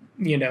whole,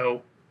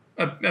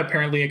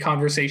 apparently a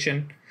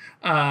conversation.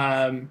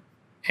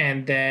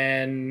 And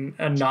then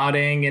a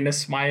nodding and a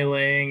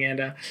smiling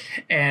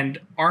and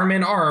arm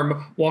in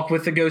arm walk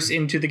with the ghost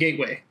into the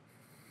gateway.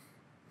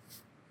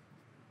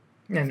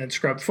 And then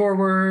scrub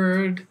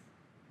forward.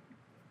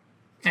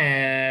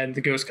 And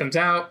the ghost comes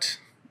out.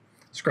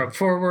 Scrub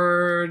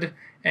forward.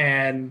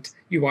 And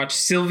you watch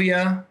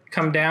Sylvia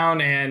come down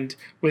and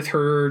with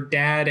her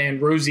dad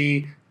and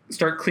Rosie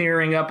start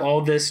clearing up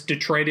all this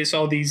detritus,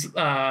 all these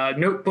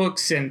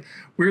notebooks and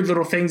weird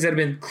little things that have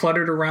been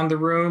cluttered around the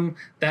room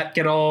that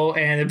get all,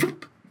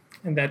 and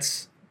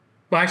that's,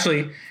 well,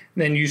 actually,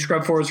 then you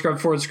scrub forward,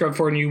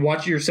 and you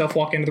watch yourself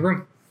walk into the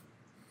room.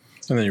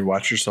 And then you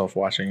watch yourself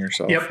watching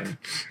yourself. Yep.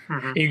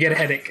 And you get a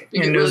headache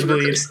and really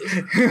nosebleed.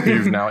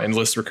 You've now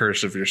endless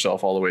recursive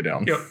yourself all the way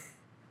down. Yep.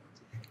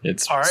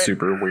 It's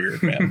super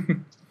weird,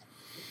 man.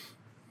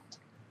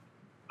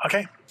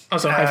 Okay.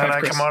 Also, high five, and I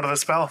Chris. come out of the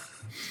spell.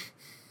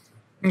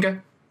 Okay.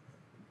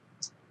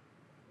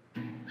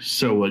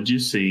 So what'd you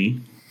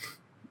see?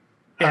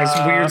 Yeah,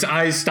 as Weird's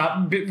eyes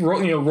stop,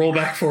 roll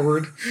back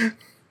forward.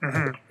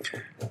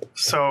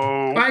 So,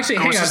 Oh, actually,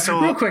 hang Ghost is on,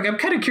 still- real quick. I'm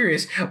kind of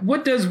curious.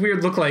 What does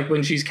Weird look like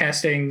when she's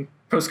casting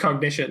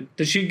post-cognition?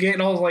 Does she get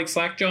all like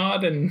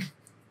slack-jawed and?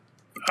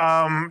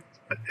 And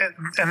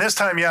this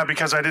time, yeah,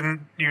 because I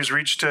didn't use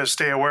reach to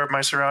stay aware of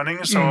my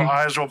surroundings, so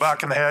eyes roll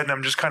back in the head, and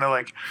I'm just kind of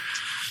like,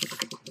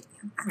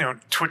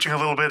 twitching a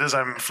little bit as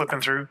I'm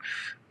flipping through.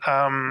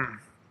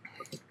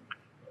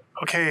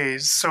 Okay,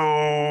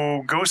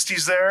 so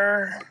Ghosty's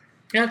there.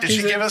 Yeah, Did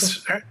she give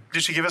us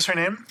her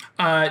name?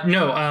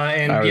 No,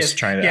 and I was yes,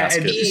 trying to ask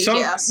and it. some,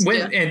 Yes,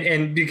 when,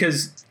 and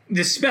because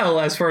the spell,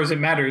 as far as it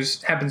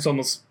matters, happens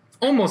almost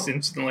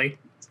instantly.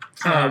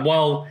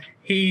 While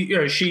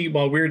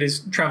while Weird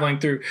is traveling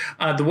through,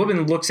 the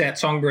woman looks at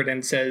Songbird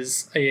and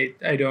says,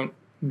 "I don't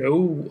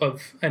know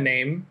of a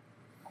name."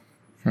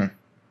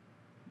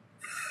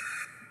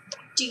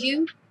 Do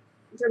you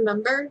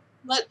remember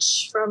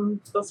much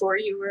from before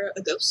you were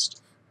a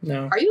ghost?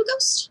 No. Are you a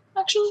ghost,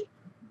 actually?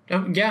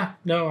 Oh yeah,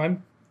 no,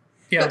 I'm.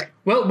 Yeah, Okay.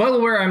 well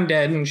aware I'm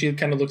dead, and she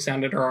kind of looks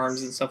down at her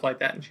arms and stuff like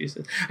that, and she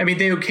says, "I mean,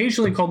 they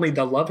occasionally called me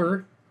the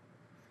Lover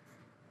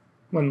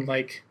when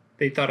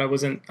they thought I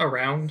wasn't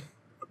around."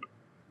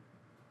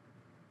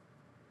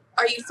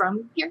 Are you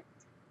from here?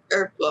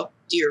 Or, well,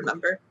 do you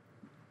remember?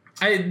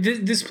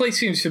 This place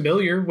seems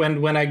familiar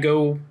when I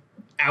go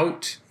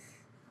out.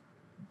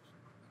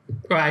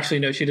 Well, actually,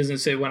 no, she doesn't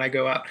say when I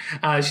go out.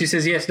 She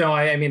says, yes, no,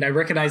 I mean, I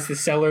recognize the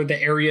cellar.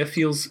 The area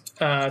feels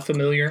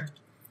familiar.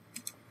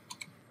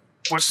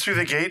 What's through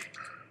the gate?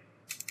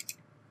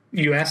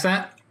 You asked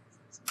that?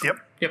 Yep.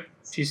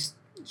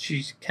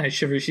 She kind of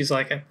shivers. She's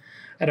like,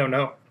 I don't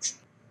know.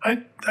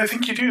 I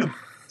think you do.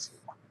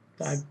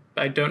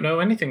 I don't know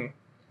anything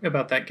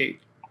about that gate.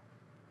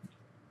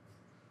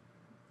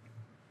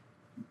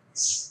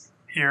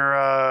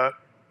 The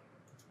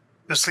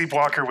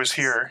sleepwalker was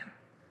here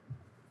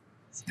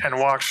and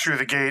walked through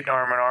the gate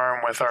arm in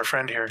arm with our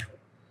friend here.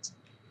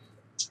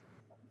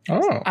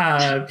 Oh.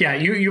 Yeah,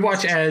 you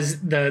watch as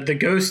the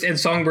ghost and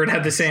Songbird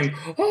have the same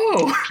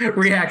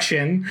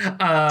reaction,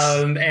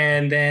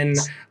 and then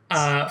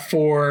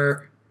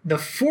for the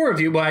four of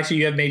you, well, actually,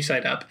 you have Mage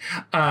Sight up.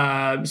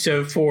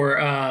 So for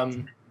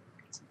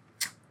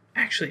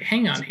actually,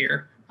 hang on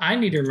here. I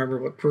need to remember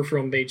what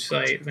peripheral Mage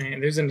Sight.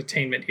 Man, there's an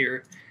attainment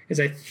here. Is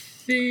I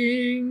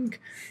think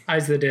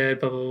Eyes of the Dead,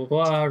 blah blah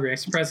blah blah,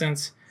 reacts to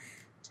presence,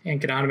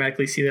 and can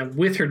automatically see them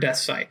with her Death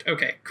Sight.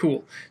 Okay,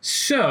 cool.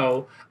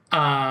 So.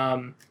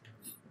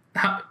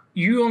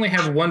 You only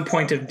have 1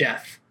 point of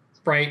death,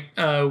 right?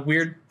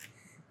 Weird.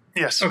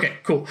 Yes. Okay,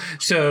 cool.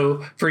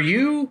 So for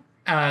you,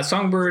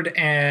 Songbird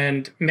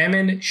and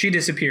Memon, she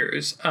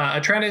disappears.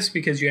 Atratus,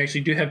 because you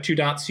actually do have 2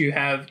 dots, you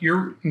have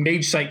your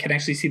Mage Sight can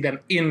actually see them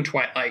in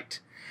twilight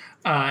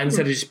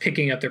instead of just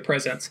picking up their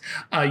presence.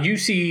 You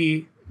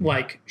see,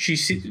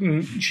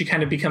 she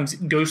kind of becomes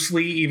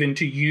ghostly even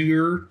to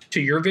your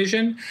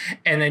vision,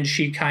 and then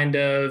she kind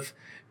of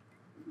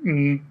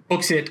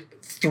books it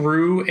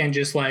through and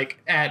just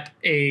at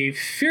a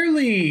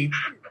fairly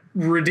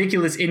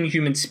ridiculous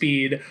inhuman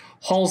speed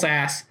hauls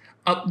ass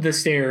up the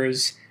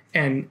stairs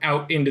and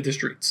out into the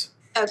streets.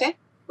 Okay,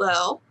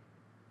 well.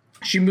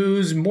 She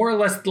moves more or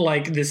less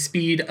like the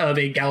speed of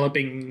a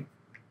galloping?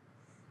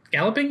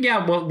 Yeah,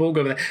 we'll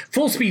go with that.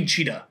 Full speed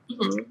cheetah.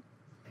 Mm-hmm.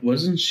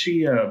 Wasn't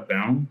she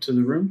bound to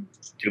the room?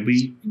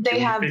 They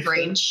have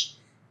range.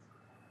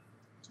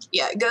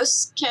 Yeah,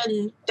 ghosts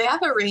they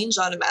have a range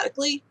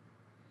automatically.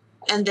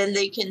 And then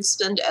they can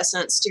spend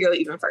essence to go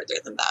even further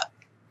than that.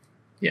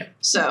 Yeah.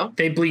 So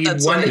they bleed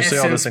that's 1 why- You say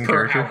all essence this in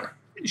per character? hour.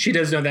 She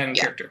does know that in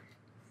Yeah. character.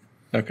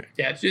 Okay.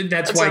 Yeah, that's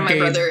that's why why my Gabe.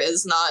 brother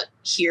is not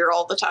here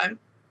all the time.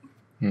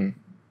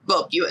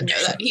 Well, you would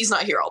know that. He's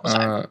not here all the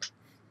time.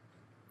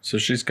 So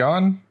she's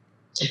gone,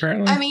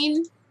 apparently? I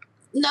mean,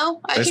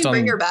 no, I Based can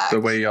bring on her back. the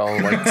way y'all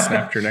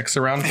snapped your necks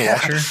around to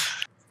watch her?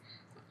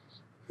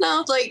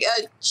 No,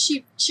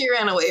 she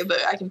ran away,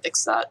 but I can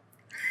fix that.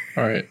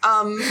 All right.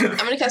 I'm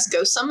gonna cast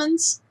Ghost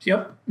Summons.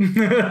 Yep.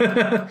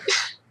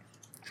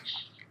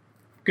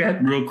 Go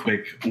ahead. Real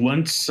quick,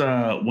 once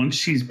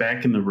she's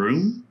back in the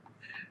room,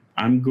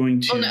 I'm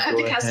going to. Oh no, I have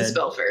to cast a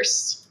spell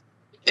first.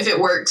 If it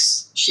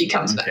works, she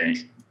comes back.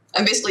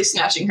 I'm basically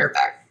snatching her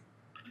back.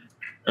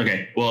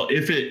 Okay. Well,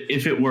 if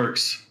it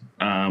works,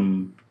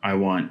 I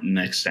want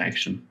next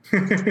action.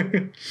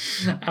 May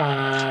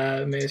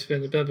I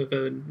spend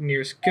the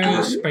nearest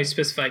ghost? Might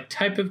specify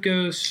type of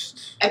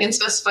ghost. I can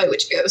specify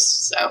which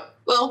ghost. So,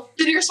 well,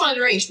 the nearest one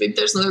in range. Maybe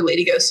there's another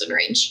lady ghost in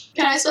range.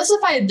 Can I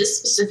specify this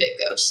specific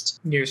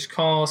ghost? Nearest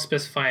call,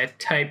 specify a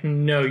type.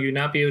 No, you'll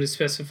not be able to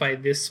specify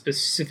this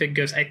specific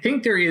ghost. I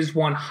think there is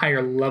one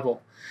higher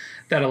level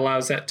that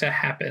allows that to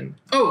happen.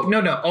 Oh,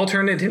 no.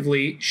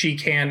 Alternatively, she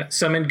can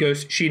summon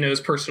ghosts she knows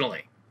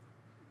personally.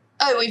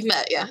 Oh, we've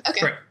met, yeah.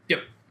 Okay. Right,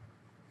 yep.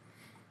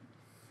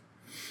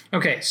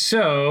 Okay,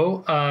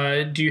 so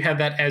do you have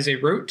that as a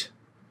rote?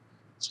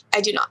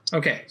 I do not.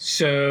 Okay,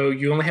 so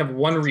you only have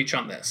one reach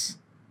on this.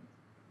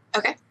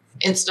 Okay.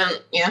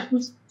 Instant, yeah.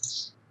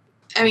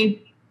 I mean,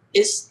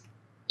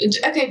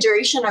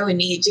 duration I would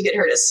need to get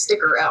her to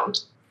stick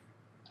around.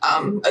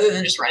 Other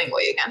than just running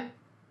away again.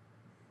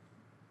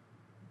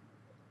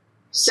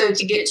 So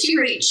to get to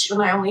reach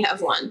when I only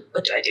have one,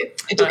 what do? I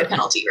take a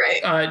penalty,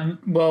 right?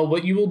 Well,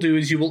 what you will do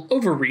is you will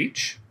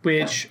overreach,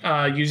 which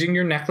using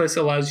your necklace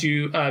allows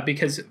you,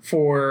 because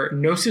for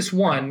Gnosis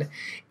 1,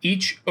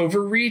 each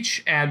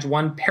overreach adds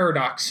 1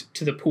 paradox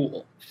to the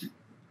pool.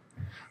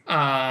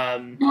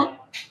 And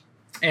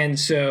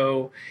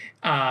so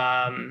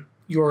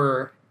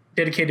your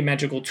dedicated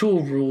magical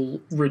tool will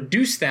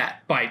reduce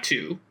that by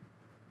 2.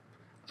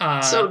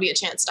 So it would be a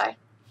chance die.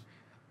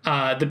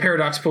 The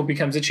paradox pool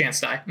becomes a chance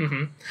die.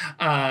 Mm-hmm.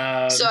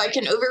 So I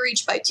can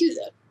overreach by 2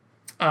 then.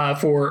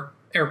 For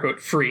air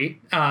quote free,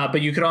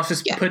 but you could also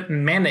put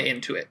mana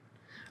into it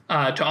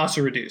to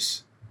also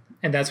reduce,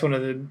 and that's one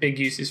of the big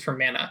uses for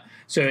mana.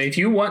 So if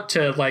you want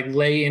to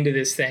lay into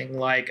this thing,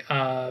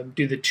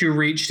 do the 2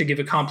 reach to give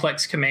a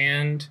complex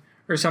command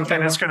or something,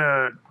 and it's going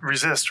to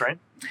resist, right?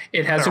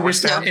 It has a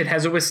withstand. It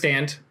has a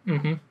withstand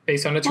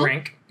based on its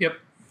rank. Yep.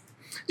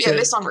 Yeah, so,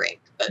 based on rank,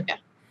 but yeah.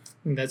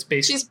 And that's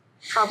based. She's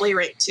probably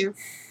rank 2.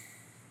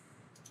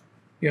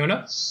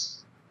 Yona?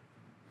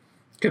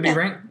 Could be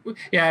rank.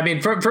 Yeah, I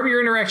mean, from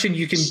your interaction,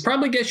 you can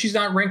probably guess she's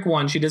not rank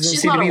 1. She doesn't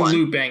seem to be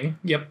looping.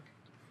 Yep.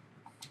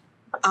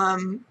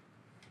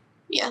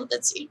 Yeah,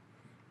 let's see.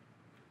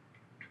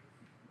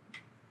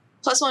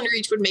 +1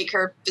 reach would make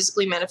her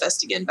physically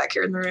manifest again back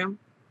here in the room.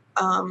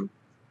 And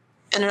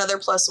another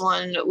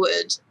 +1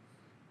 would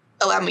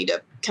allow me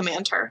to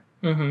command her.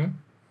 Mm-hmm.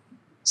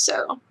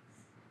 So.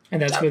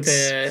 And that's with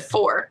a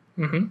 4.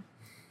 Mm-hmm.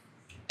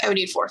 I would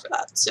need 4 for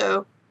that.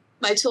 So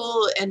my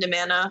tool and a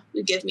mana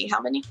would give me how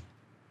many?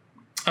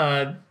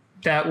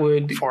 That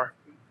would 4.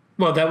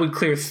 Well, that would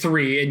clear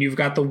 3, and you've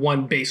got the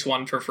 1 base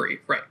one for free,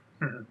 right?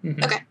 Mm-hmm.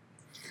 Mm-hmm. Okay.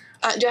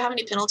 Do I have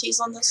any penalties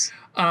on this?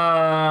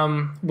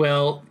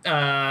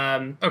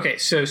 Okay.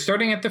 So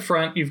starting at the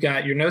front, you've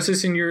got your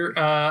Gnosis and your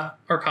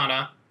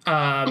Arcana,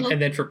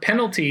 and then for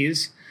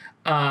penalties.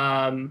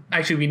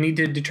 Actually, we need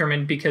to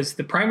determine, because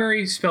the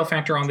primary spell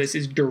factor on this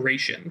is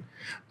duration.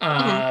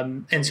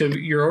 And so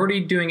you're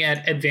already doing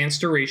at advanced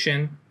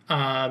duration,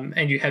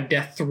 and you have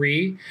Death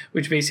 3,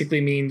 which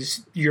basically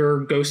means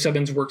your Ghost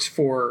Summons works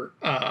for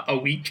a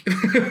week.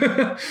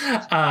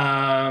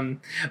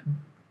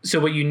 So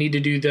what you need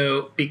to do,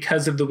 though,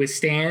 because of the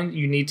withstand,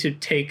 you need to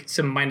take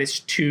some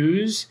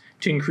 -2s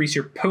to increase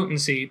your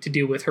potency to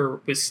deal with her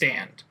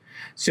withstand.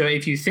 So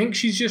if you think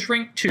she's just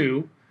rank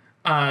 2,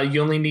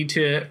 you only need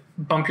to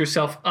bump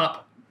yourself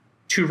up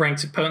 2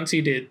 ranks of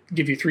potency to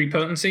give you 3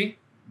 potency.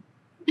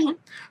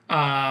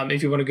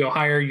 If you want to go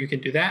higher, you can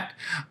do that.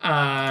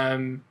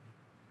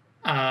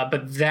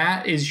 But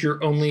that is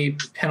your only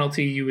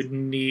penalty you would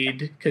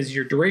need, because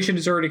your duration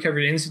is already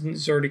covered, instant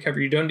is already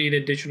covered. You don't need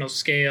additional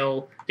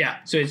scale.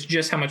 Yeah, so it's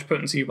just how much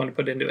potency you want to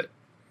put into it.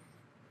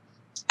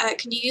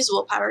 Can you use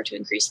willpower to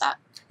increase that?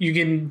 You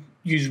can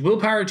use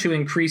willpower to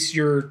increase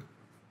your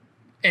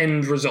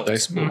end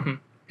results. Mm-hmm.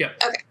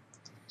 Yep. Okay.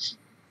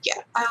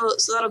 Yeah,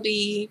 so that'll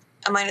be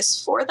a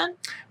 -4 then?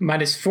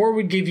 -4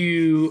 would give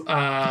you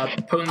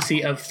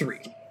potency of 3.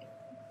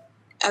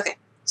 Okay.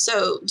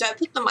 So do I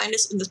put the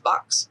minus in this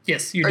box?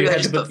 Yes, you do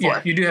have to put 4.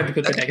 Yeah, you do have to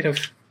put the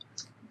negative.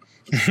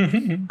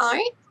 All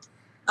right.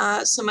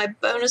 So my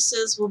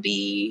bonuses will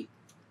be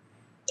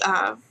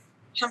how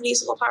many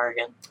is willpower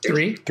again?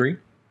 3.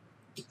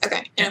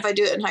 Okay. And if I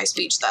do it in high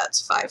speech,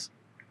 that's 5.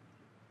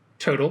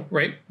 Total,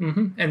 right?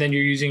 Mm-hmm. And then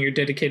you're using your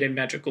dedicated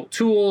magical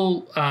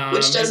tool.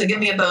 Which doesn't give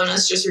me a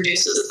bonus, just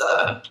reduces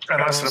the...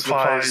 Unless it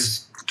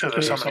applies to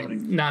the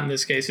summoning. Not in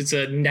this case. It's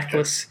a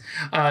necklace.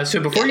 So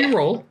before you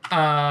roll,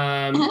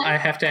 I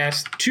have to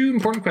ask 2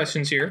 important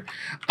questions here.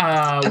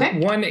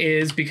 One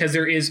is, because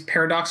there is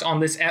paradox on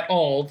this at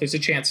all, there's a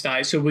chance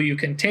die. So will you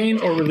contain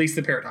or release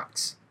the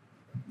paradox?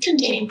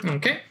 Contain.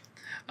 Okay.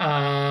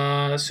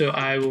 So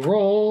I will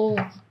roll.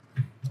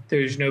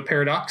 There's no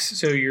paradox,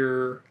 so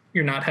you're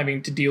not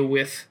having to deal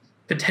with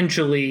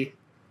potentially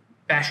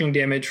bashing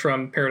damage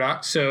from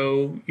Paradox,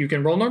 so you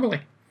can roll normally.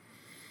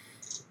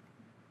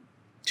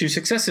 2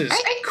 successes.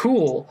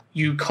 Cool.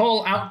 You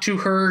call out to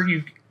her,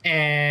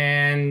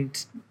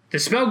 and the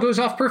spell goes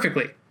off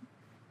perfectly.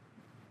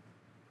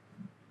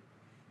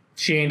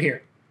 She ain't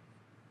here.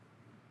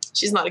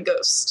 She's not a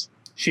ghost.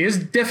 She is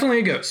definitely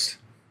a ghost.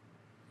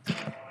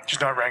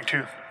 She's not rank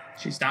 2.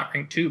 She's not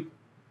rank 2.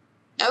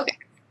 Okay.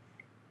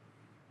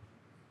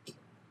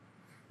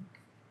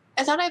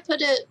 I thought I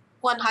put it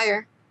 1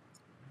 higher.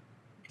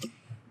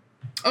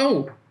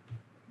 Oh.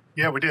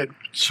 Yeah, we did.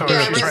 So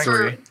yeah, she's rank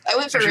 3. I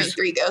went for rank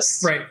 3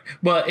 ghosts. Right.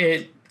 Well,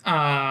 it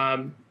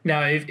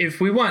now if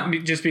we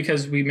want, just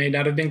because we may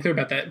not have been clear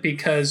about that,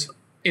 because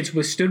it's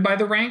withstood by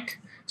the rank,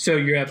 so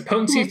you have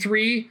potency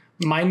 3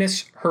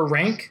 minus her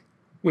rank,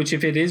 which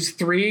if it is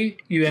 3,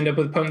 you end up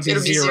with potency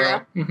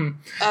 0. Mm-hmm.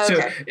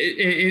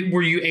 Okay. So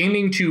were you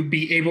aiming to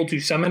be able to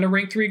summon a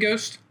rank 3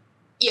 ghost?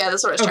 Yeah,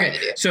 that's what I was trying to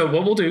do. So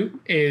what we'll do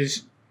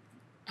is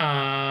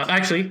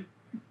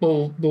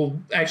we'll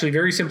actually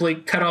very simply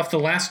cut off the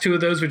last 2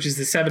 of those, which is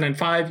the 7 and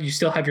 5. You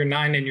still have your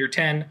 9 and your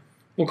 10.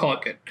 We'll call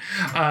it good.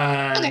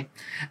 Okay.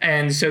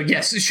 And so,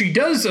 yes, she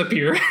does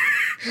appear.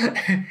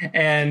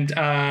 And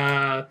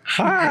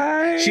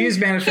Hi. she is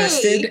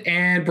manifested,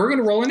 and we're going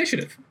to roll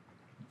initiative.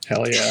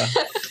 Hell yeah.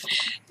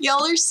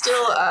 Y'all are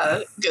still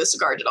ghost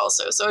guarded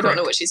also, so I don't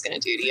know what she's going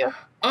to do to you.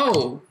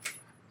 Oh,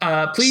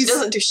 please. She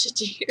doesn't do shit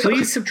to you.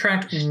 Please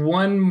subtract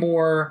 1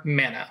 more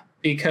mana,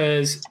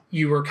 because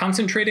you were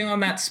concentrating on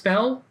that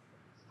spell,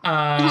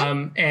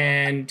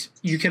 and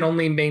you can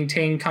only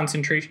maintain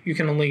concentration. You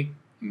can only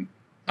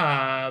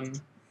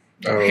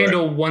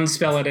handle 1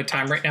 spell at a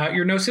time right now at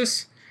your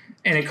Gnosis,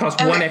 and it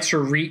costs 1 extra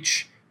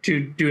reach to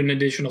do an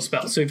additional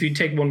spell. So if you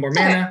take 1 more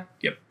mana,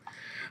 yep.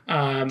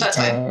 That's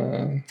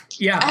fine.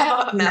 Yeah. I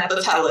have a map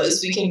of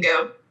Hallows. We can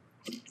go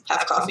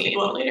have coffee and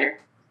one later.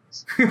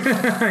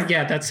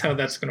 Yeah, that's how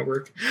that's going to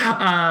work.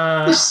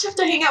 We just have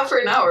to hang out for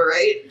an hour,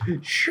 right?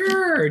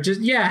 Sure.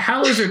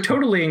 Hallows are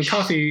totally in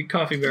coffee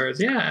bars.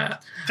 Yeah.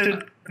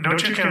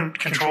 Don't you can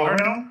control her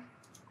now?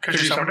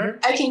 Because you summoned her?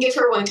 I can give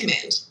her 1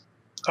 command.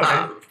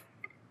 Okay.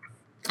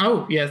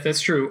 Oh, yes,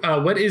 that's true.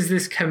 What is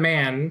this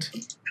command?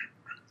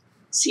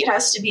 See, it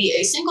has to be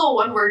a single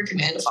 1-word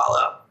command to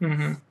follow.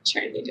 Mm-hmm. I'm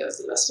trying to think of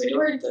the best way to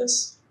word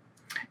this.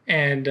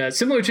 And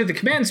similar to the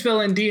command spell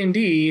in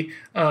D&D,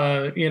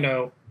 I'm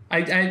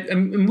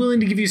willing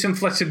to give you some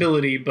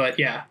flexibility, but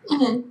yeah.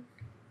 Mm-hmm.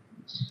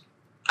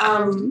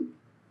 I'm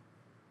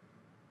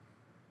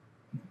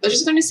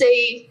just going to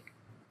say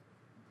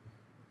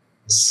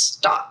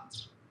stop.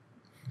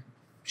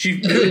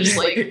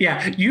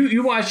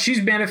 You watch.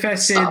 She's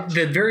manifested. Stop.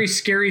 The very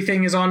scary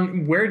thing is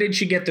on. Where did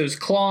she get those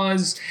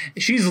claws?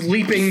 She's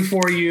leaping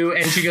for you,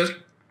 and she goes,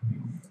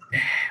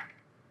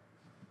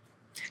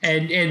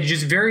 and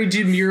just very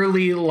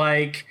demurely,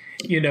 like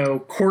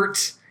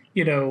courtly,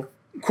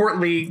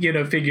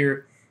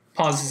 figure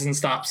pauses and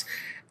stops.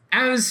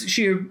 As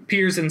she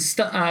appears and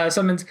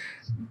summons,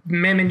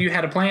 Mammon, you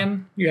had a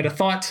plan. You had a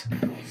thought.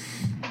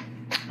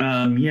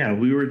 Yeah,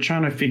 we were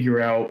trying to figure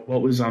out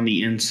what was on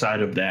the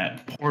inside of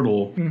that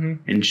portal. Mm-hmm.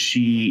 And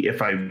she,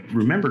 if I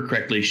remember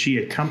correctly, she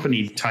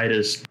accompanied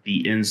Titus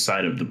the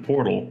inside of the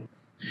portal.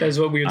 That is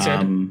what we had said.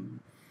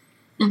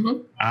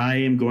 I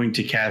am going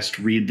to cast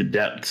Read the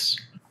Depths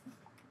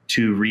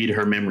to read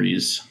her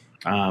memories.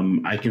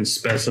 I can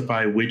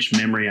specify which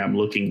memory I'm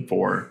looking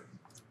for.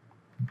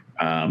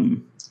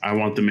 I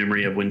want the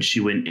memory of when she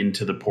went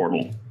into the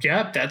portal.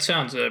 Yeah, that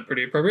sounds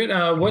pretty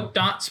appropriate. What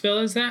dot spell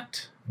is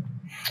that?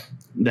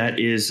 That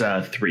is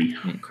 3.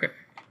 Okay.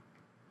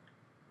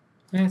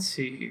 Let's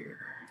see here.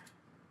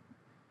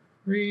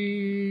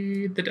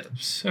 Read the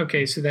depths.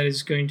 Okay, so that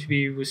is going to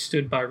be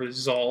withstood by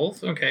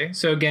resolve. Okay,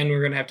 so again,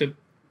 we're going to have to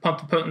pump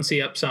the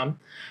potency up some.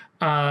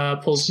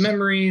 Pulls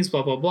memories,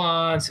 blah, blah,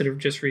 blah, instead of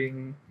just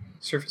reading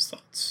surface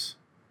thoughts.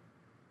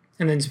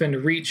 And then spend a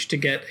reach to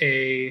get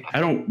a... I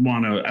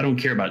don't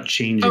care about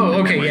changing. Oh,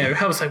 okay, yeah.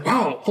 I was like,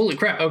 wow, holy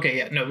crap. Okay,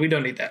 yeah, no, we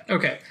don't need that.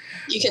 Okay.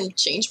 You can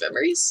change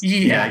memories?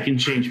 Yeah, I can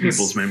change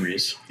people's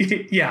memories.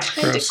 Yeah.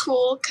 Kind of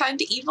cool, kind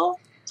of evil,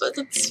 but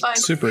that's fine.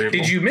 Super evil.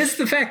 Did you miss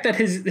the fact that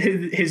his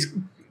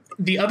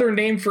the other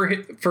name for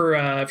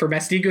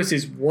Mastigos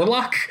is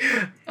Warlock?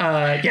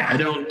 Yeah. I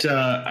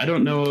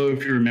don't know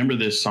if you remember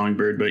this,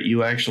 Songbird, but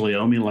you actually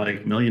owe me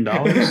like $1 million.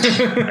 I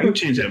can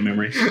change that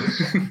memory.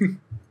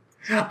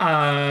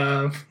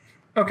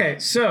 Okay,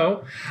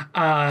 so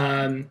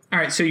all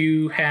right, so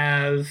you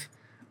have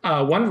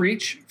 1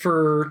 reach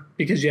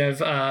because you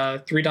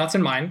have 3 dots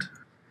in mind.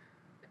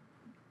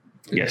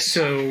 Yes.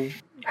 So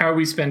how are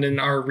we spending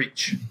our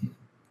reach?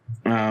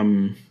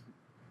 Well,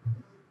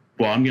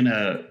 I'm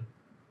gonna,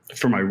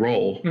 for my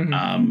roll,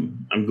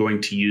 I'm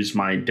going to use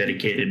my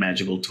dedicated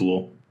magical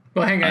tool.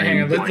 Well, hang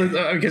on,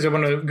 because I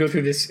want to go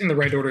through this in the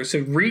right order. So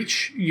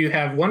reach, you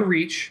have 1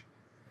 reach.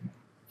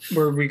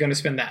 Where are we going to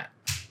spend that?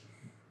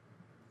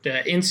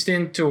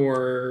 Instant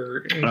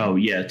or... Oh,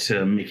 yeah,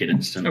 to make it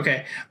instant.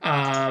 Okay.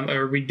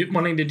 Are we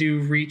wanting to do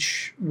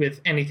reach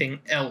with anything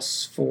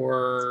else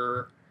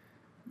for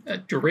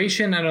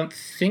Duration, I don't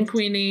think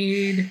we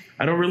need.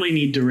 I don't really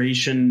need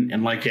duration,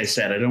 and like I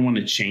said, I don't want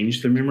to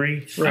change the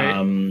memory. Right. I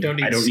don't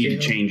need to scale.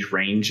 change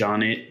range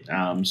on it.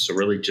 So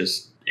really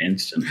just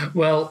instant.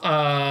 Well,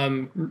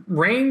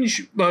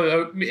 range.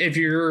 Well, if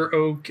you're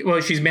okay,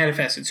 well, she's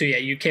manifested, so yeah,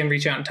 you can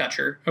reach out and touch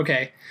her.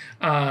 Okay.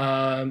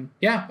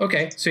 Yeah.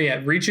 Okay. So yeah,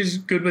 reach is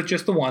good with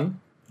just the one.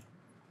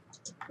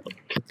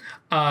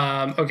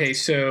 Okay.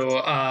 So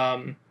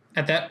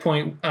at that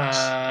point,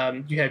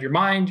 you have your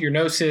mind, your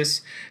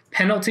gnosis.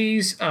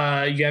 Penalties,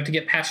 you have to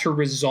get past her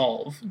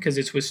resolve because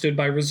it's withstood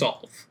by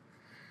resolve.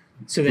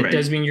 So that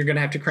does mean you're going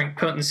to have to crank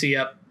potency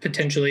up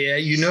potentially.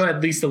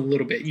 At least a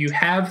little bit. You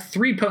have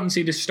 3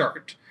 potency to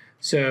start.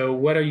 So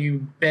what are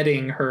you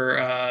betting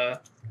her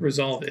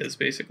resolve is,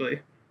 basically?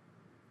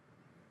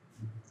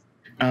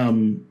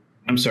 I'm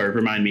sorry,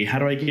 remind me. How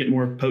do I get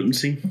more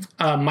potency?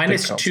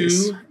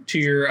 -2 to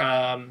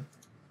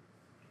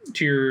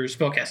your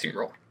spellcasting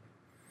roll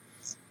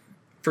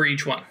for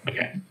each one.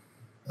 Okay.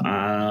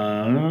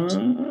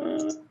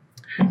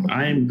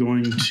 I'm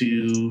going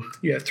to.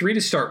 You have 3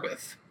 to start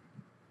with.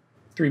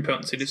 3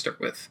 potency to start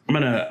with. I'm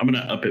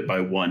gonna up it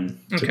by 1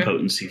 to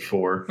potency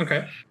 4.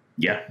 Okay.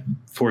 Yeah,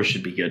 4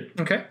 should be good.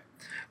 Okay.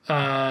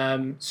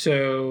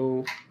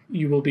 So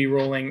you will be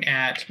rolling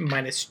at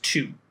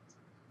 -2.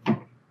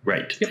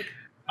 Right. Yep.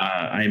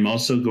 I'm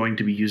also going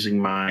to be using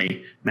my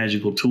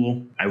magical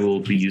tool. I will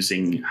be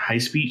using high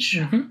speech,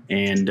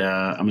 and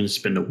I'm going to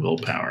spend a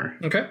willpower.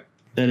 Okay.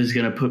 That is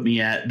going to put me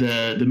at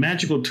the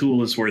magical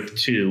tool is worth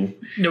 2.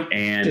 Nope.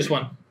 And just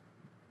 1.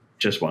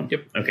 Just 1.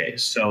 Yep. Okay,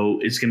 so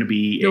it's going to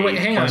be. No, wait,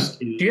 hang on.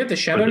 Do you have the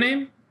shadow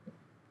name?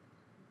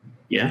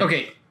 Yeah.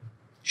 Okay.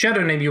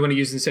 Shadow name you want to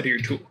use instead of your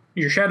tool.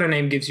 Your shadow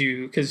name gives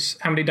you, because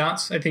how many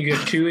dots? I think you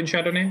have 2 in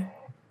shadow name.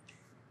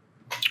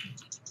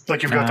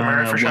 Like you've got the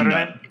merit for shadow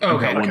name? Oh,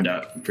 okay. 1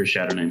 dot for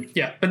shadow name.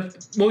 Yeah,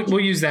 but we'll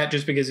use that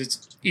just because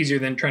it's easier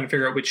than trying to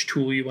figure out which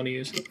tool you want to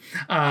use.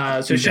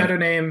 So shadow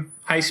name,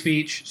 high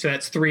speech, so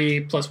that's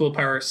 3 plus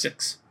willpower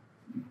 6.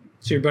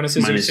 So your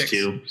bonuses are 6.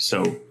 -2,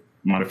 so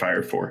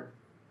modifier 4.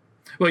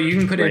 Well, you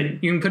can put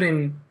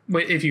in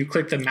if you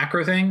click the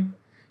macro thing,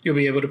 you'll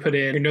be able to put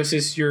in your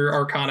gnosis, your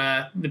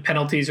arcana. The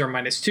penalties are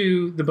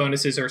 -2. The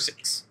bonuses are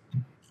 6.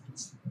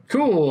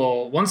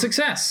 Cool. 1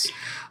 success.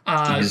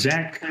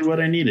 Exactly what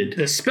I needed.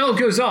 The spell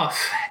goes off,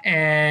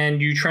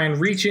 and you try and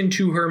reach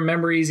into her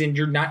memories, and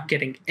you're not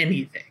getting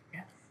anything.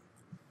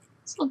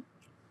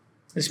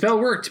 The spell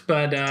worked,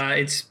 but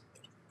it's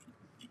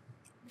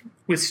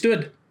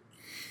withstood.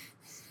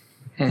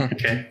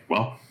 Okay,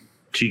 well,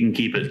 she can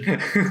keep it.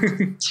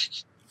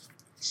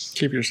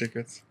 Keep your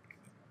secrets.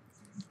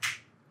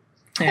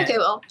 Okay,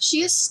 well,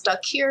 she is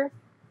stuck here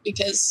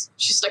because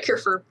she's stuck here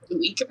for a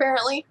week,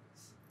 apparently.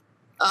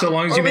 So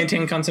long as you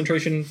maintain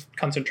concentration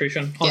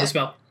on the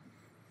spell.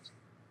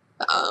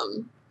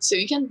 So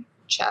you can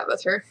chat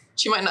with her.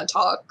 She might not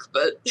talk,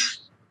 but...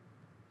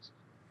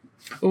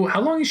 Oh,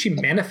 how long is she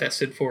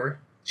manifested for?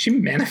 She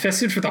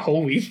manifested for the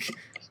whole week?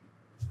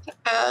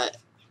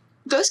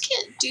 Ghosts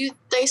can't do...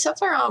 They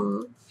suffer,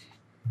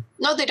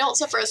 No, they don't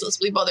suffer as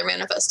sleep while they're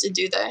manifested,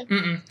 do they?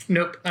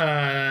 Nope.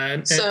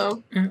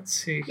 So... Let's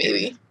see.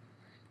 Maybe.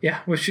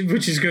 Yeah, which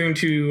is going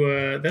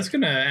to that's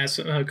going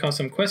to cause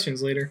some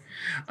questions later.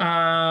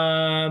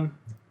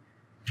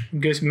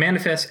 Goes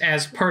manifest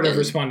as part of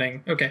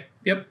responding. Okay.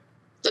 Yep.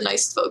 The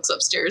nice folks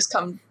upstairs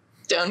come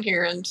down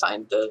here and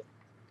find the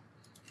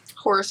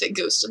horrific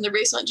ghost in the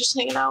basement just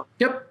hanging out.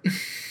 Yep.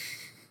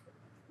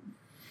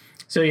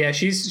 So yeah,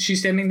 she's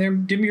standing there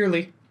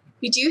demurely.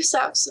 We do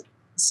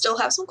still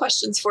have some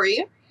questions for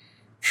you.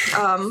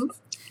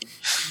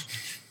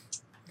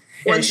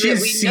 Ones that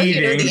we know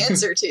you know the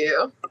answer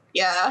to.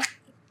 Yeah.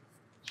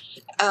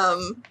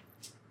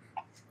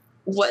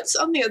 What's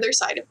on the other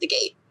side of the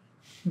gate?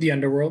 The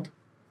underworld.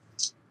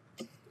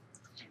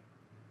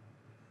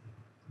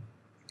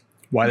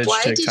 Why did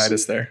you take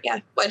Titus there? Yeah,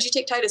 why did you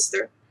take Titus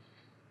through?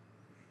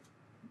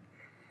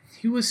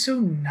 He was so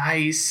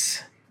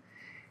nice.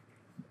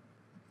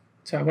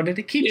 So I wanted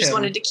to keep him. You just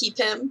wanted to keep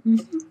him?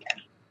 Mm-hmm. Yeah.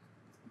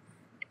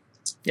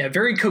 Yeah,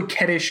 very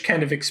coquettish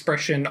kind of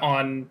expression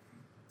on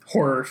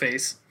horror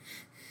face.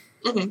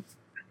 Mm-hmm.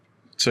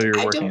 So you're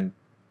working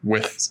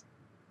with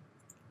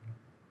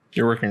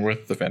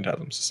the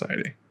Phantasm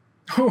Society.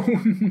 Oh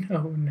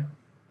no.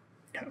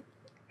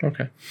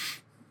 Okay.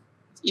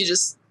 You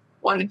just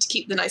wanted to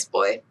keep the nice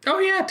boy. Oh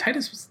yeah,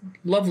 Titus was a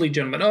lovely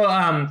gentleman.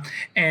 Oh,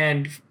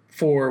 and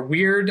for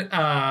weird,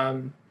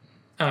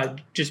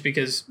 just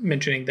because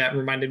mentioning that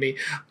reminded me,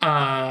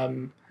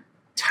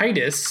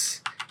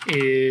 Titus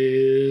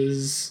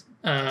is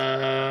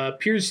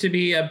appears to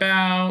be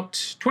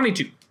about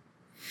 22.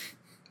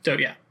 So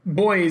yeah,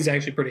 boy is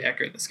actually pretty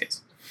accurate in this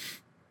case.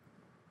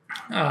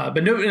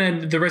 But no,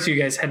 and the rest of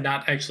you guys had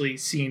not actually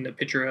seen a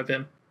picture of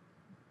him.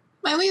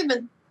 Might we have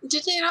been?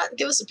 Did they not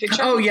give us a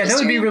picture? Oh yeah, that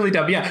would be really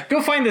dumb. Yeah,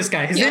 go find this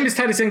guy. His name is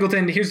Titus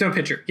Singleton. Here's no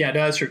picture. Yeah,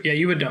 no, that's true. Yeah,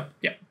 you would know.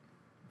 Yeah.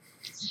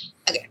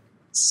 Okay,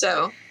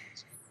 so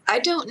I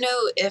don't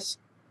know if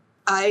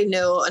I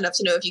know enough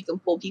to know if you can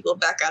pull people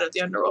back out of the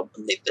underworld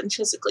when they've been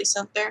physically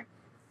sent there.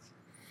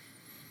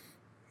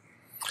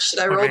 Should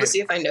I roll to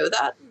see if I know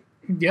that?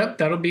 Yep,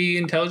 that'll be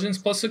intelligence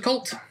plus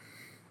occult.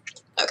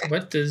 Okay.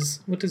 What does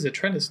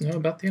Atreides know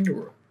about the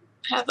underworld?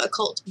 I have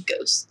occult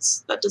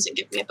ghosts. That doesn't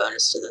give me a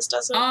bonus to this,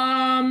 does it?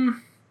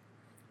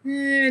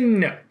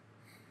 No.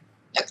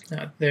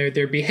 Okay.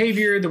 Their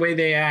behavior, the way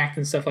they act,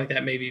 and stuff like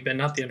that, maybe, but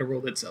not the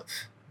underworld itself.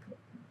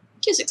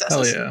 2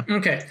 successes. Hell yeah.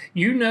 Okay,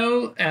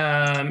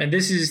 and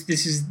this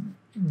is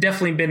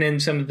definitely been in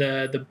some of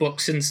the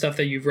books and stuff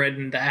that you've read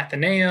in the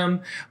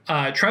Athenaeum.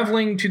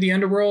 Traveling to the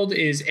underworld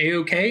is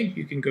a-okay.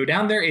 You can go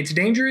down there. It's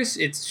dangerous.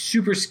 It's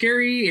super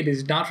scary. It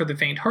is not for the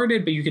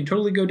faint-hearted, but you can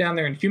totally go down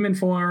there in human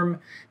form,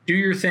 do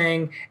your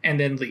thing, and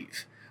then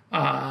leave.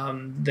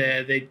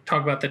 They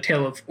talk about the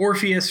tale of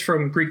Orpheus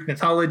from Greek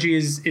mythology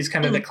is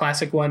kind of the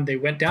classic one. They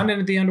went down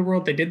into the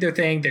underworld, they did their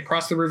thing, they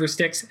crossed the river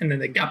Styx, and then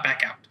they got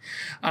back out.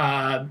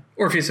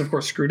 Orpheus, of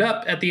course, screwed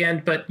up at the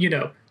end, but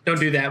don't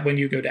do that when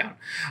you go down.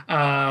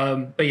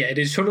 But yeah, it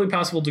is totally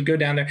possible to go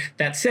down there.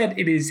 That said,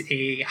 it is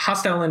a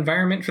hostile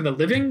environment for the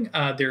living.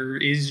 There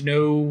is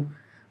no...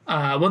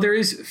 there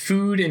is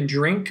food and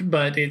drink,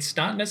 but it's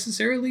not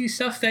necessarily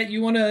stuff that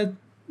you want to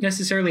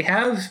necessarily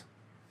have.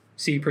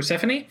 See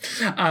Persephone.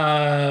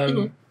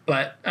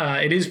 But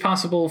it is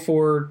possible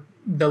for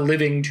the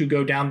living to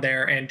go down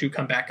there and to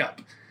come back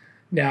up.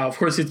 Now, of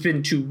course, it's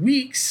been 2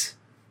 weeks,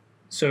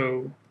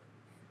 so...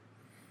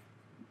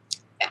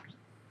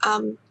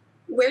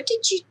 Where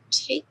did you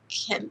take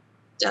him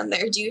down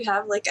there? Do you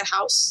have, like, a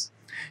house?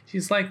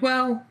 She's like,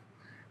 well,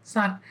 it's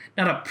not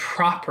a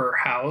proper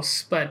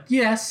house, but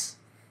yes.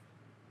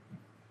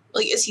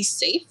 Like, is he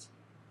safe?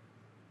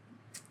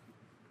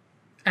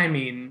 I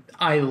mean,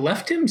 I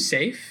left him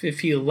safe.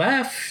 If he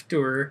left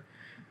or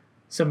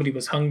somebody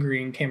was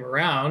hungry and came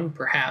around,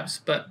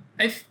 perhaps. But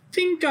I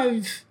think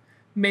I've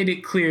made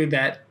it clear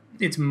that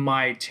it's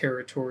my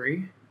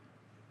territory.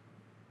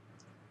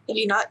 Have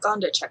you not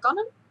gone to check on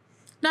him?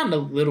 Not in a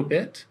little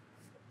bit.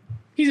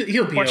 He'll be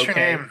okay. What's your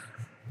name?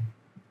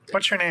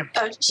 What's your name?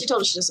 She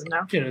told us she doesn't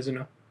know. She doesn't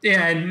know.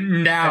 Yeah,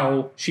 and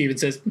now she even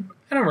says,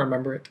 I don't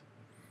remember it.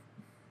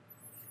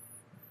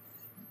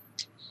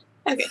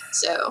 Okay,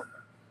 so...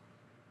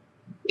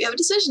 we have a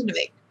decision to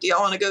make. Do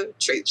y'all want to go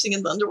traipsing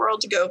in the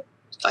underworld to go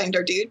find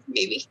our dude,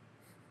 maybe?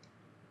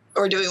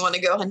 Or do we want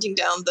to go hunting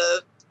down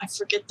I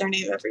forget their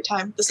name every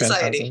time, the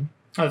society?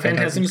 Oh, the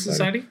Phantasm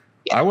Society?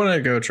 Yeah. I want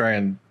to go try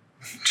and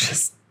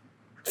just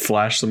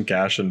flash some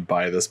cash and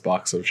buy this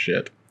box of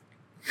shit.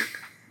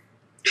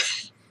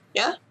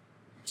 Yeah?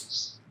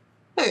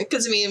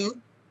 Because, I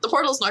mean, the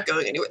portal's not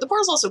going anywhere. The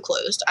portal's also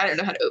closed. I don't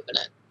know how to open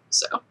it,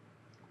 so...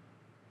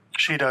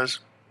 She does.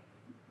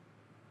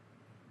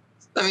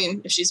 I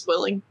mean, if she's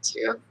willing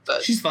to,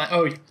 but... She's like,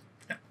 oh,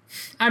 no.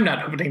 I'm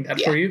not opening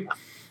that for you.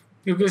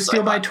 You'll go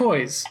steal my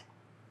toys.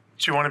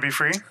 Do you want to be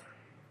free?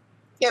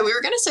 Yeah, we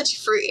were going to set you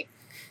free.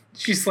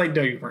 She's like,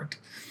 no, you weren't.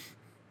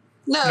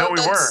 No, we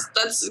were.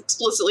 That's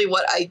explicitly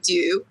what I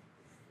do.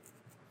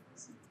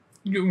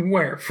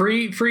 Where?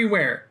 Free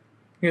where?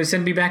 You're going to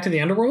send me back to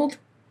the underworld?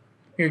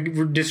 You're going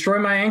to destroy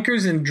my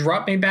anchors and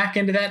drop me back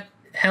into that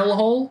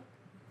hellhole?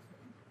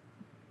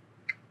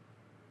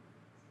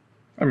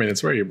 I mean,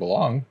 it's where you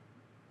belong.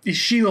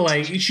 She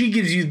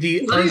gives you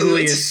the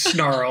ugliest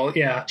snarl.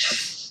 Yeah.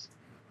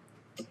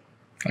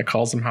 I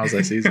calls him how's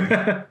I sees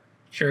him.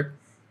 Sure.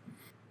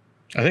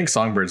 I think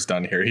Songbird's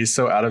done here. He's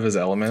so out of his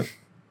element.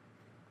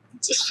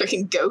 Just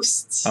freaking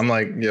ghosts. I'm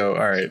like, all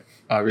right,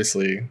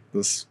 obviously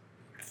this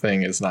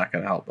thing is not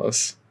going to help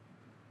us.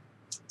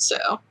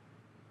 So.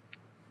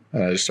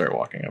 And I just start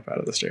walking up out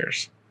of the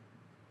stairs.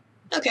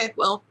 Okay,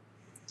 well,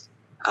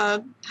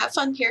 have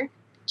fun here.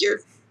 You're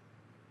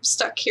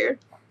stuck here.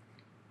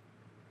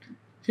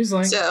 She's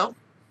like, so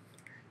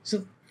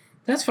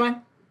that's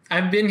fine.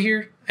 I've been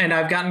here and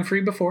I've gotten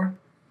free before.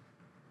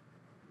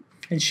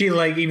 And she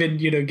even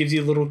gives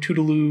you a little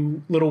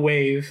toodaloo little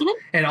wave,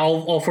 and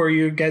all four of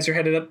you guys are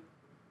headed up.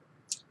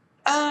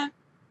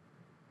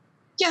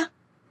 Yeah,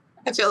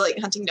 I feel like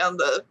hunting down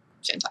the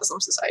Phantasm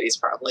Society is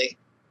probably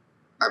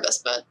our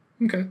best bet.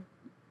 Okay.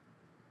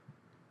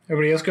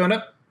 Everybody else going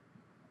up?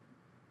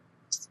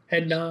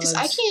 Head nods.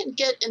 Because I can't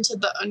get into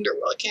the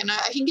underworld, can I?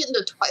 I can get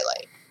into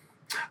Twilight.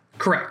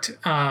 Correct.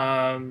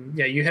 Yeah,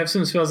 you have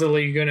some spells that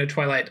let you go into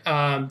Twilight.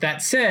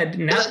 That said,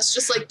 now that's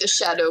just like the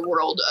shadow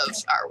world of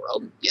our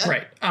world. Yeah.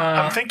 Right.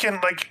 I'm thinking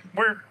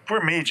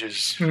we're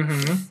mages.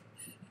 Mm-hmm.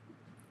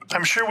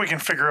 I'm sure we can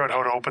figure out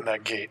how to open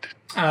that gate.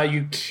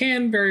 You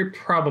can very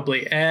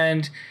probably,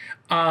 and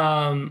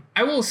I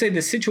will say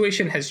the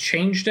situation has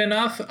changed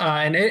enough,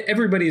 and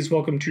everybody is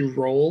welcome to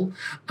roll,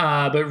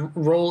 but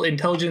roll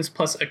intelligence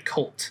plus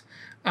occult.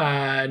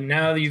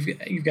 Now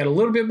you've got a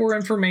little bit more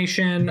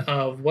information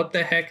of what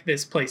the heck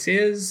this place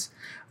is,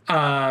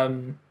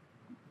 and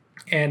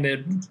a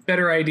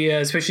better idea,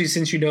 especially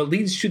since it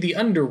leads to the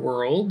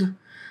underworld.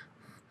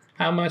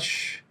 How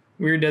much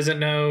Weird doesn't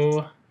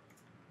know?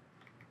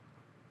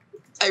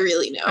 I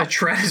really know.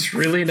 Atreus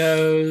really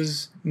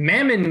knows.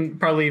 Mammon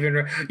probably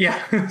even.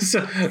 Yeah.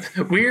 So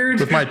weird.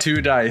 With my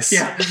 2 dice.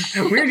 Yeah.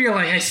 Weird. You're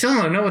like, I still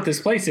don't know what this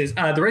place is.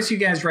 The rest of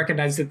you guys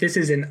recognize that this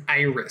is an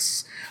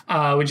iris,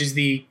 which is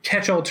the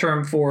catch-all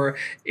term for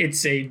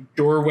it's a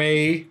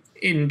doorway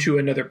into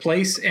another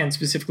place, and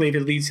specifically if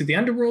it leads to the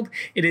underworld,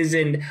 it is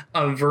an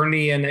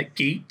Avernian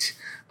gate.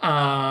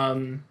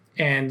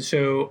 And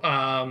so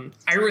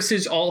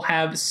irises all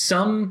have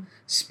some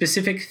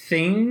specific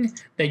thing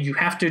that you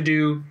have to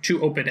do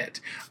to open it.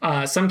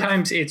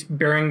 Sometimes it's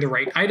bearing the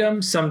right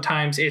item.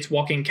 Sometimes it's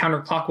walking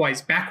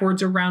counterclockwise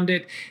backwards around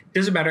it.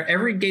 Doesn't matter.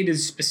 Every gate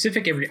is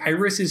specific. Every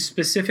iris is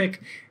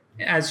specific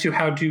as to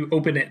how to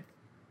open it.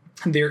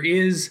 There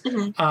is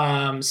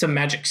some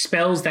magic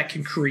spells that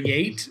can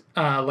create,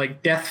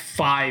 like Death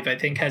 5, I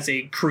think, has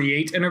a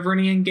create an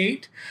Avernian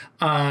gate.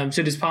 So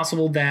it is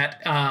possible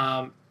that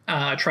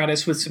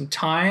Tratus, with some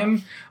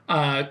time,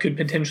 could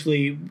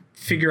potentially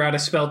figure out a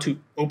spell to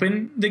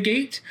open the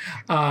gate.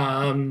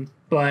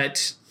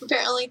 But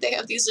apparently they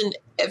have these in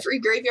every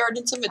graveyard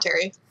and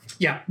cemetery.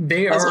 Yeah,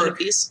 they are.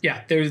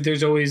 Yeah, there's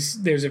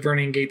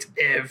Avernian gates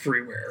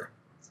everywhere.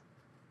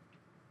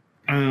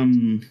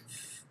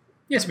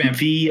 Yes, ma'am.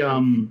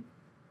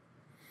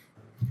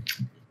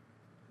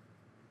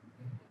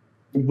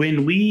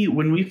 When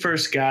we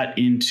first got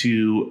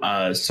into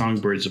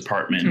Songbird's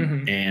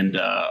apartment and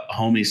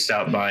homie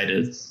stopped by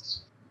to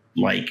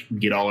like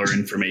get all our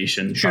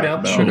information. Should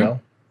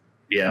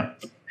Yeah.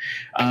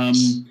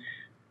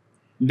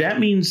 That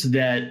means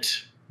that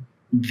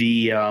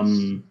the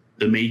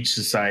Mage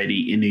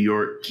Society in New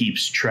York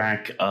keeps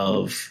track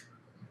of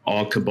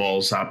all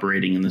cabals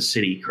operating in the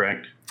city,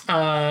 correct?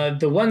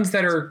 The ones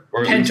that are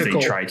or pentacle. At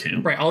least they try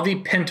to. Right, all the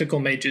pentacle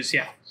mages,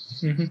 yeah.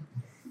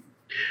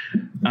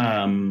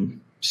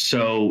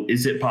 So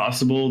is it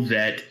possible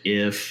that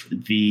if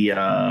the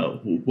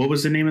what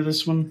was the name of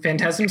this one?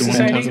 Phantasm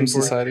Society? Phantasm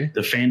Society.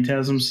 The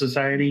Phantasm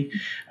Society.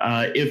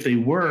 If they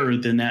were,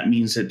 then that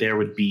means that there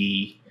would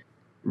be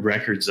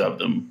records of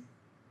them.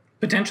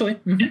 Potentially.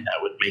 And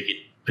that would make it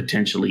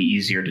potentially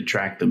easier to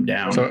track them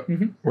down. So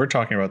we're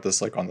talking about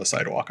this like on the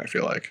sidewalk, I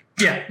feel like.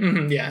 Yeah,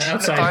 yeah,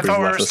 outside. I thought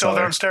we left were the still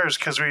cellar. downstairs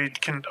because we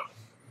can.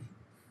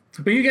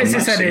 But you guys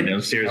decided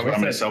downstairs by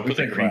myself with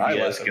a creepy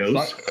ass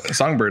ghost.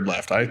 Songbird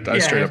left. I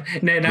straight up.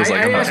 No, was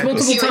like, I I'm not asked doing multiple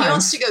this. He times.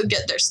 wants to go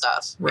get their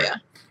stuff. Right. Yeah.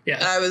 Yeah.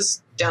 And I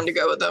was down to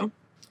go with them.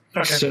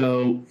 Okay.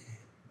 So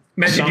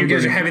Imagine you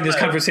guys are Songbird- having this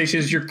conversation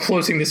as you're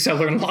closing the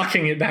cellar and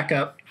locking it back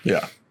up.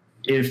 Yeah.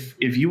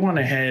 if you want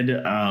to head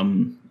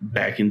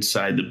back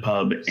inside the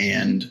pub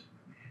and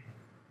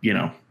Do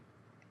my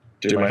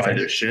buy thing.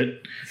 their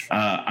shit,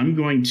 I'm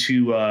going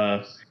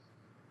to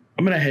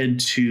head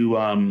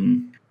to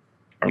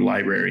our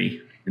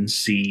library and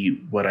see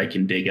what I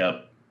can dig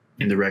up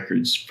in the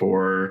records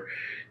for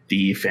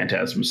the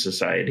Phantasm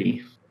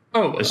Society.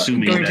 Oh,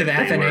 Assuming going to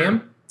that the they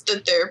Athenaeum?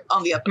 That they're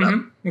on the up and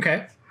up.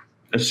 Okay.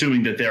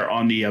 Assuming that they're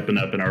on the up and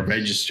up and are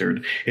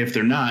registered. If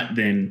they're not,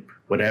 then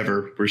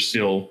whatever. It's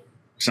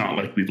not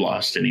like we've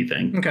lost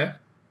anything. Okay.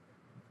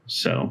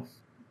 So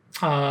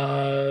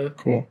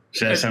Cool.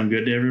 does that sound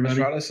good to everybody?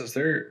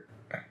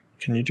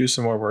 Can you do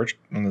some more work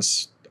on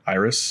this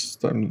iris?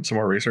 Some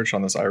more research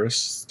on this iris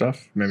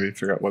stuff? Maybe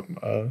figure out what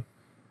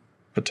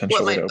potential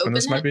What way to might open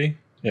this open might be?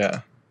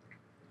 Yeah.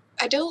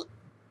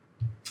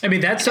 I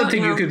mean, that's I don't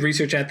something you know. could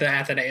research at the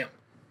Athenaeum.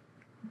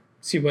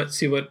 See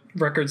what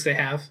records they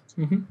have.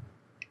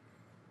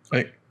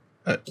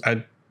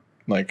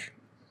 Like,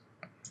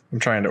 I'm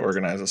trying to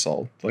organize us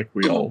all. Like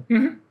we all,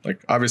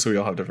 like obviously we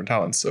all have different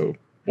talents. So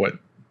what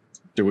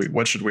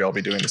should we all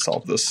be doing to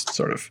solve this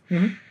sort of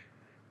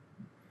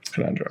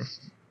conundrum?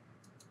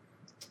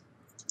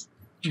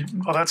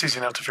 Well, that's easy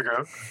enough to figure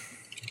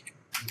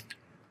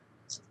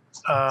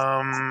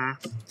out.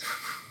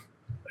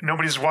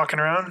 Nobody's walking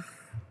around.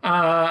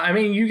 I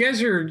mean, you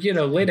guys are,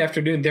 late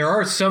afternoon. There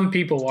are some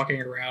people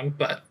walking around,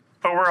 but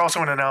But we're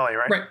also in an alley,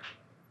 right? right.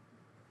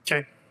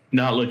 Okay.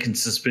 Not looking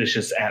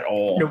suspicious at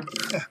all. Nope.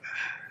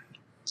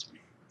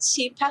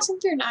 See, passing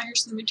through an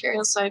iris in the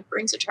material side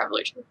brings a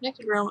traveler to a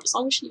connected realm as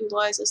long as she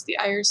utilizes the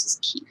iris's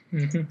key.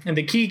 And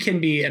the key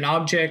can be an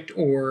object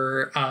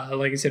or,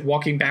 like I said,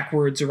 walking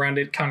backwards around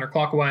it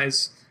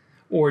counterclockwise,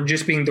 or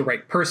just being the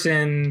right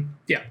person.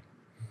 Yeah.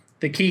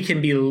 The key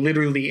can be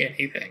literally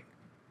anything.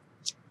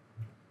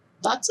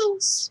 That's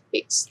a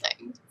space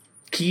thing.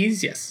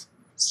 Keys, yes.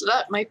 So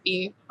that might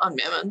be on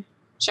Mammon.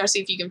 Try to see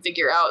if you can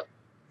figure out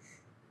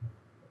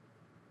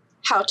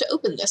how to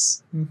open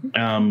this.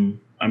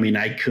 I mean,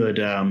 I could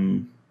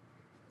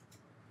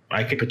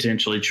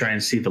potentially try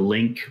and see the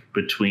link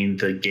between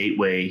the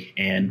gateway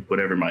and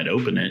whatever might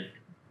open it.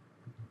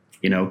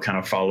 Kind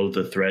of follow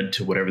the thread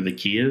to whatever the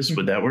key is.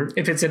 Would that work?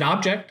 If it's an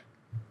object,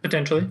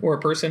 potentially, or a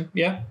person,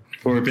 yeah.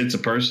 Or if it's a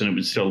person, it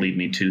would still lead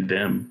me to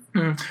them.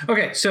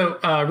 Okay, so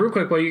real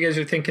quick, while you guys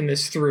are thinking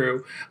this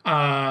through,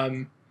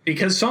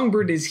 because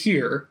Songbird is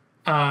here,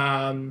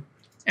 and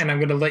I'm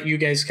going to let you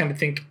guys kind of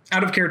think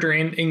out of character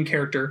and in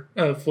character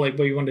of like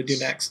what you want to do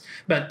next.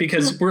 But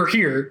because we're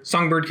here,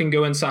 Songbird can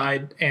go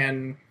inside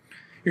and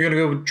You're going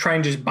to go try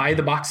and just buy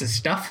the box of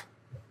stuff?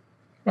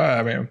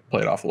 I mean,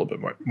 play it off a little bit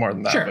more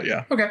than that, sure. But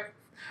yeah. Okay.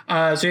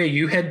 So yeah,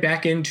 you head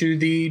back into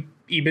the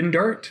Eben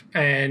Dart,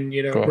 and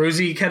Cool.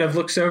 Rosie kind of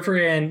looks over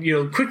and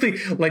quickly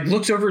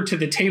looks over to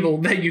the table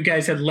that you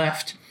guys had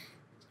left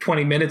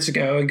 20 minutes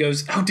ago and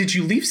goes, "Oh, did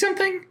you leave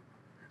something?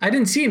 I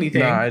didn't see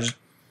anything."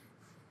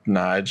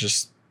 I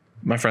just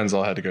my friends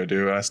all had to go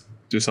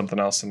do something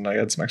else, and I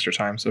had some extra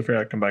time, so I figured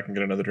I'd come back and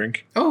get another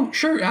drink. Oh,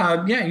 sure.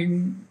 Yeah,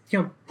 you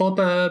pull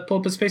up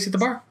a space at the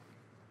bar.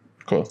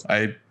 Cool.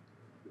 I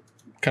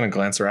kind of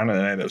glance around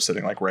and I end up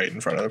sitting right in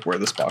front of where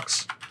this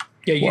box.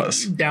 Yeah, you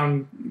was.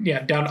 down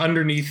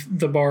underneath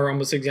the bar,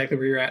 almost exactly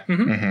where you're at.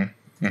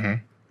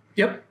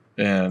 Yep.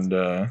 And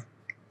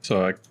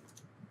so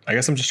I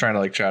guess I'm just trying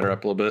to chatter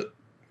up a little bit.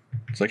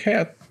 It's like, hey,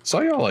 I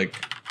saw y'all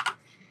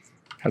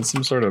had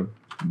some sort of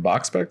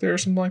box back there or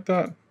something like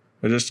that.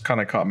 It just kind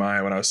of caught my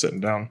eye when I was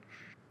sitting down.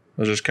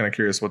 I was just kind of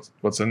curious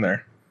what's in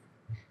there.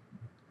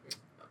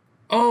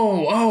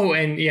 Oh,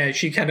 and yeah,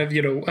 she kind of,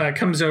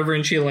 comes over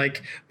and she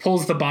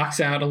pulls the box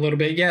out a little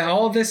bit. Yeah,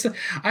 all of this,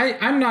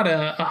 I'm not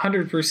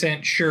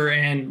 100% sure.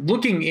 And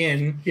looking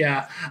in,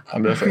 yeah.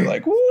 I'm definitely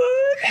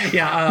what?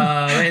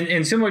 Yeah,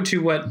 and similar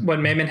to what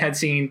Mammon had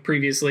seen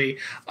previously,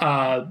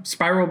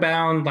 spiral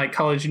bound,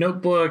 college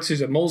notebooks,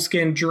 there's a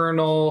Moleskine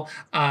journal,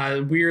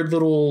 weird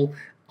little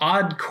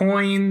odd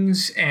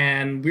coins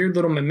and weird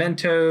little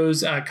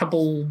mementos, a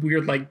couple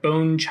weird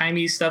bone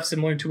chimey stuff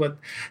similar to what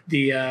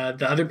the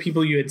other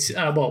people you had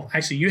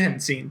actually you hadn't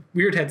seen,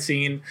 Weird had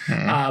seen,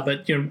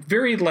 but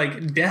very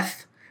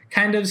death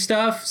kind of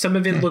stuff. Some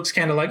of it looks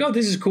kind of oh,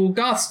 this is cool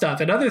goth stuff,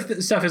 and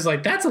other stuff is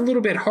that's a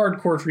little bit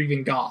hardcore for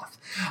even goth.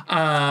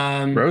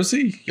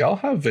 Rosie, y'all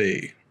have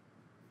a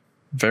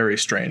very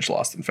strange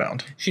lost and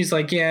found. She's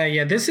like,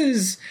 yeah, this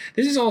is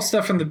all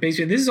stuff from the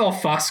basement. This is all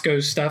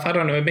Fosco's stuff. I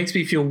don't know. It makes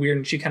me feel weird.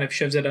 And she kind of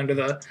shoves it under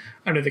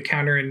the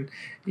counter, and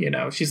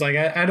she's like,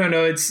 I don't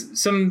know. It's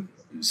some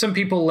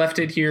people left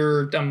it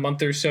here a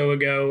month or so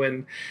ago,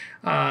 and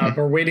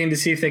we're waiting to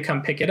see if they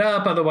come pick it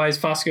up. Otherwise,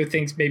 Fosco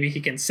thinks maybe he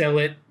can sell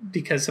it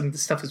because some of the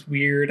stuff is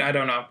weird. I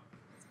don't know.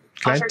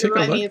 Can Offer I to take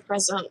buy a look? me a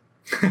present.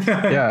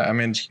 Yeah, I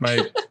mean,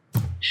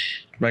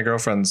 my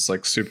girlfriend's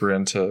super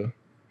into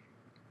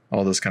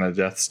all this kind of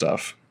death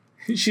stuff.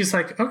 She's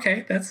like,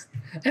 okay, that's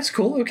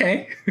cool.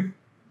 Okay.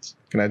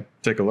 Can I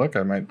take a look?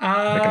 I might make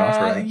an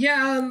offer.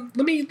 Yeah,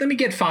 let me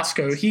get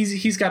Fosco.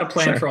 He's got a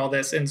plan for all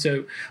this, and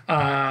so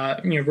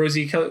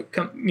Rosie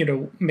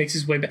makes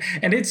his way back,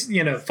 and it's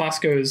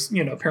Fosco's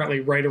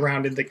apparently right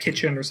around in the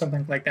kitchen or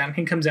something like that, and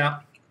he comes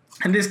out.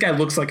 And this guy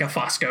looks like a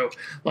Fosco,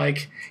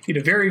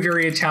 very,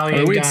 very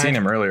Italian guy. We'd seen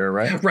him earlier,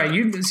 right? Right,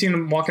 you've seen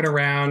him walking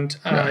around.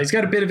 He's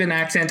got a bit of an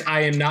accent.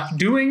 I am not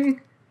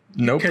doing.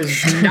 Nope.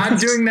 Because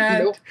not doing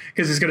that,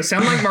 because it's going to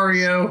sound like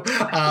Mario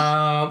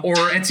or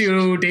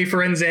Ezio De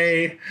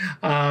Firenze.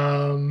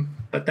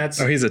 But that's...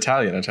 Oh, he's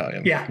Italian.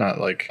 Yeah. Not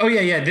Oh,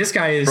 yeah. This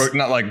guy is...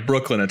 not like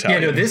Brooklyn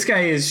Italian. Yeah, no, this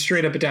guy is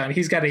straight up Italian.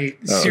 He's got a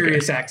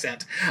serious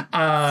accent.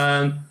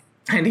 And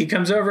he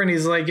comes over and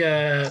he's like,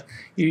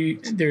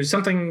 there's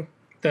something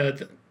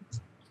that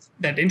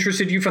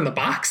interested you from the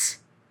box?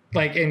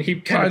 And he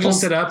kind of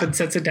pulls it up and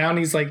sets it down.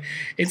 He's like,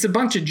 it's a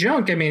bunch of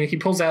junk. I mean, he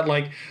pulls out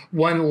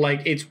one,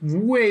 it's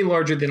way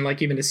larger than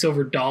even a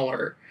silver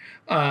dollar.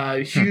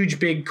 Huge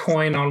big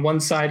coin. On one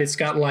side, it's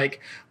got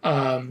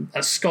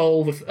a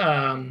skull with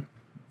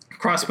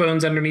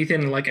crossbones underneath it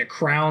and a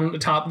crown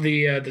atop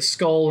the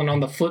skull. And on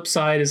the flip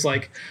side is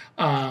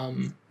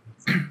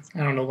I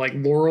don't know,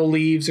 laurel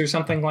leaves or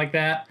something like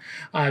that.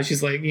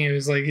 She's like,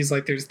 he's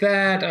like, there's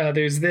that,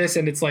 there's this,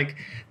 and it's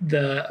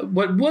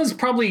what was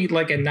probably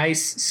a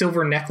nice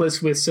silver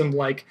necklace with some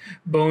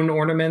bone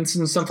ornaments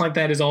and stuff like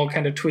that is all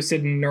kind of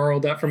twisted and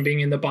gnarled up from being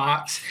in the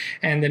box.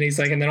 And then he's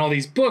like, and then all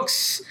these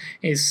books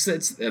it's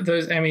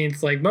those. I mean,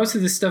 it's most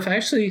of this stuff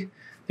actually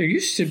there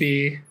used to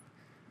be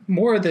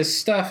more of this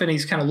stuff, and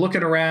he's kind of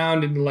looking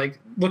around and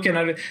looking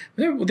at it.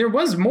 There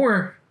was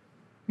more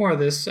of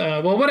this.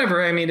 Well,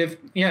 whatever. I mean,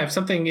 if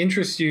something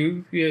interests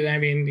you, I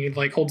mean, he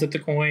holds up the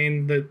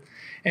coin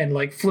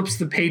and flips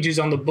the pages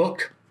on the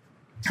book,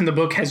 and the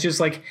book has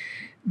just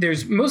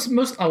there's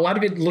a lot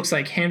of it looks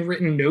like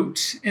handwritten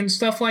notes and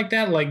stuff like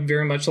that,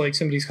 very much like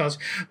somebody's college.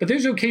 But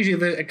there's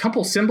occasionally a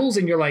couple symbols,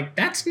 and you're like,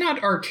 that's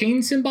not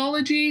arcane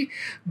symbology,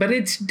 but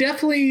it's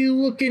definitely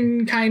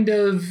looking kind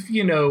of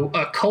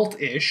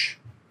occult-ish.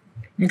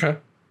 Okay.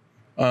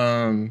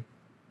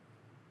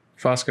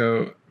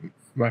 Fosco,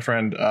 my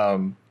friend, I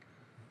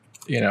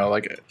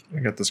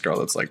got this girl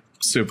that's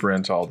super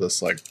into all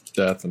this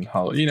death and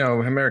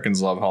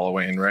Americans love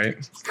Halloween, right?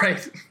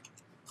 Right.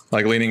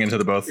 Leaning into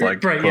the both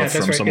right, both yeah,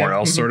 from right, somewhere yeah.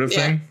 else sort of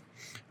Yeah.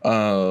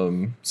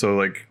 thing.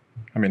 So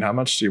I mean, how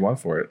much do you want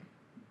for it?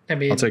 I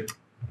mean,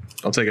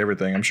 I'll take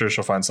everything. I'm sure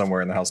she'll find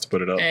somewhere in the house to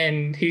put it up.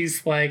 and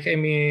he's like, I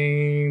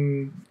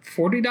mean,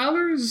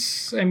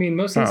 $40. I mean,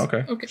 most of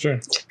this, Okay.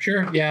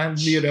 Sure. Yeah,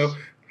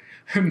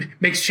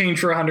 makes change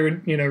for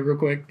 100, real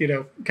quick,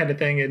 kind of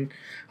thing. And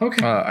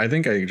okay. I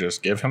think I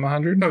just give him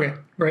 100. Okay,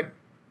 right.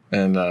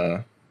 And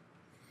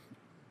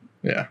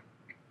yeah,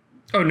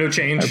 Oh, no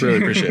change. I really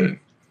appreciate it.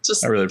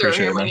 Just I really throwing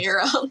appreciate your it, money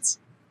around.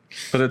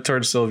 Put it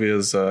towards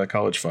Sylvia's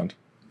college fund.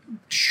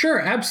 Sure,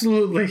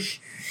 absolutely.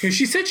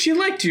 She said she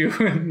liked you,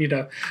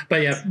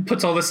 But yeah,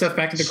 puts all this stuff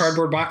back in the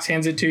cardboard box,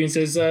 hands it to you, and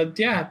says,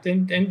 "Yeah,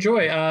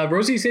 enjoy."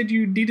 Rosie said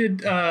you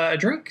needed a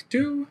drink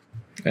too,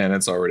 and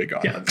it's already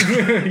gone. Yeah,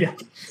 yeah.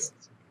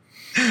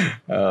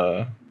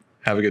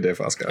 Have a good day,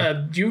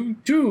 Fosco. You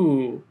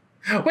too.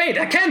 Wait,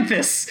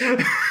 Acanthus!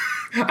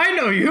 I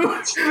know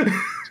you.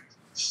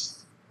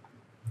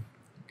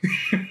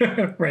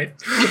 Right.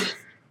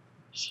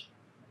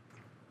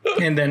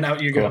 And then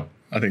out you go.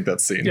 I think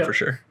that's scene for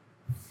sure.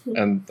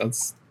 And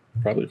that's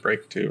probably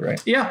break too,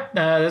 right? Yeah,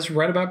 that's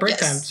right about break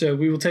time. So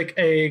we will take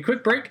a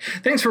quick break.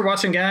 Thanks for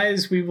watching,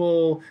 guys.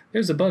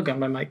 There's a bug on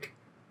my mic.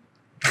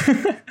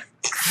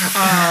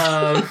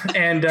 Oh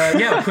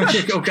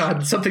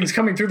god, something's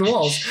coming through the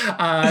walls.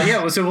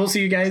 So we'll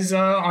see you guys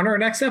on our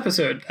next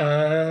episode.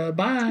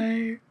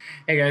 Bye.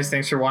 Hey guys,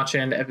 thanks for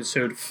watching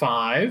episode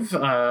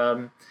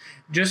 5.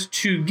 Just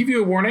to give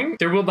you a warning,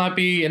 there will not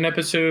be an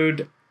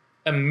episode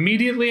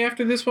immediately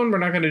after this one. We're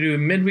not going to do a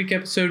midweek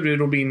episode.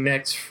 It'll be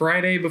next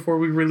Friday before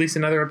we release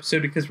another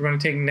episode because we're going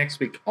to take next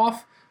week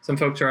off. Some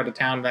folks are out of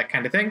town, that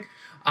kind of thing.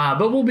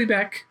 But we'll be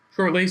back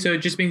shortly, so it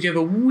just means you have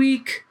a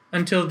week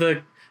until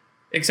the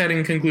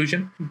exciting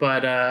conclusion.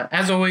 But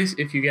as always,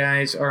 if you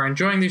guys are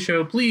enjoying the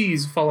show,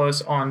 please follow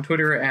us on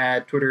Twitter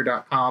at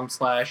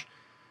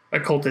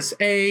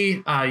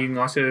twitter.com/occultista. You can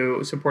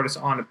also support us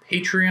on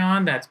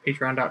Patreon. That's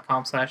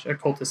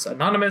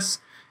patreon.com/occultistanonymous.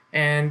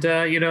 And,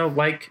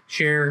 like,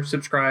 share,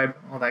 subscribe,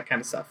 all that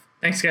kind of stuff.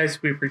 Thanks,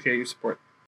 guys. We appreciate your support.